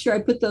going to make sure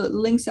I put the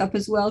links up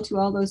as well to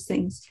all those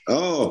things.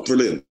 Oh,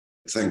 brilliant.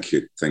 Thank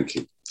you.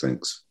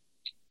 Thanks.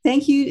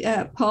 Thank you,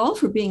 Paul,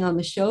 for being on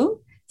the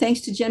show.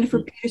 Thanks to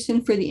Jennifer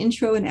Peterson for the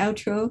intro and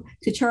outro,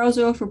 to Charles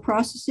Earl for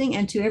processing,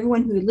 and to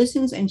everyone who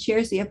listens and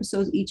shares the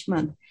episodes each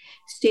month.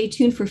 Stay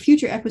tuned for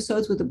future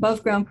episodes with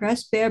Above Ground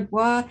Press, Bear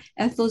Bois,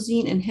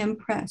 Ethelzine, and Hem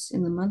Press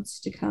in the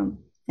months to come.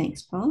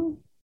 Thanks, Paul.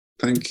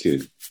 Thank you.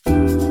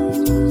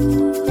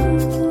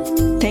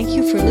 Thank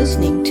you for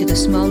listening to The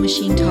Small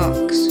Machine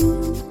Talks.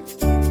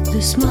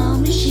 The Small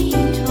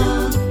Machine Talks.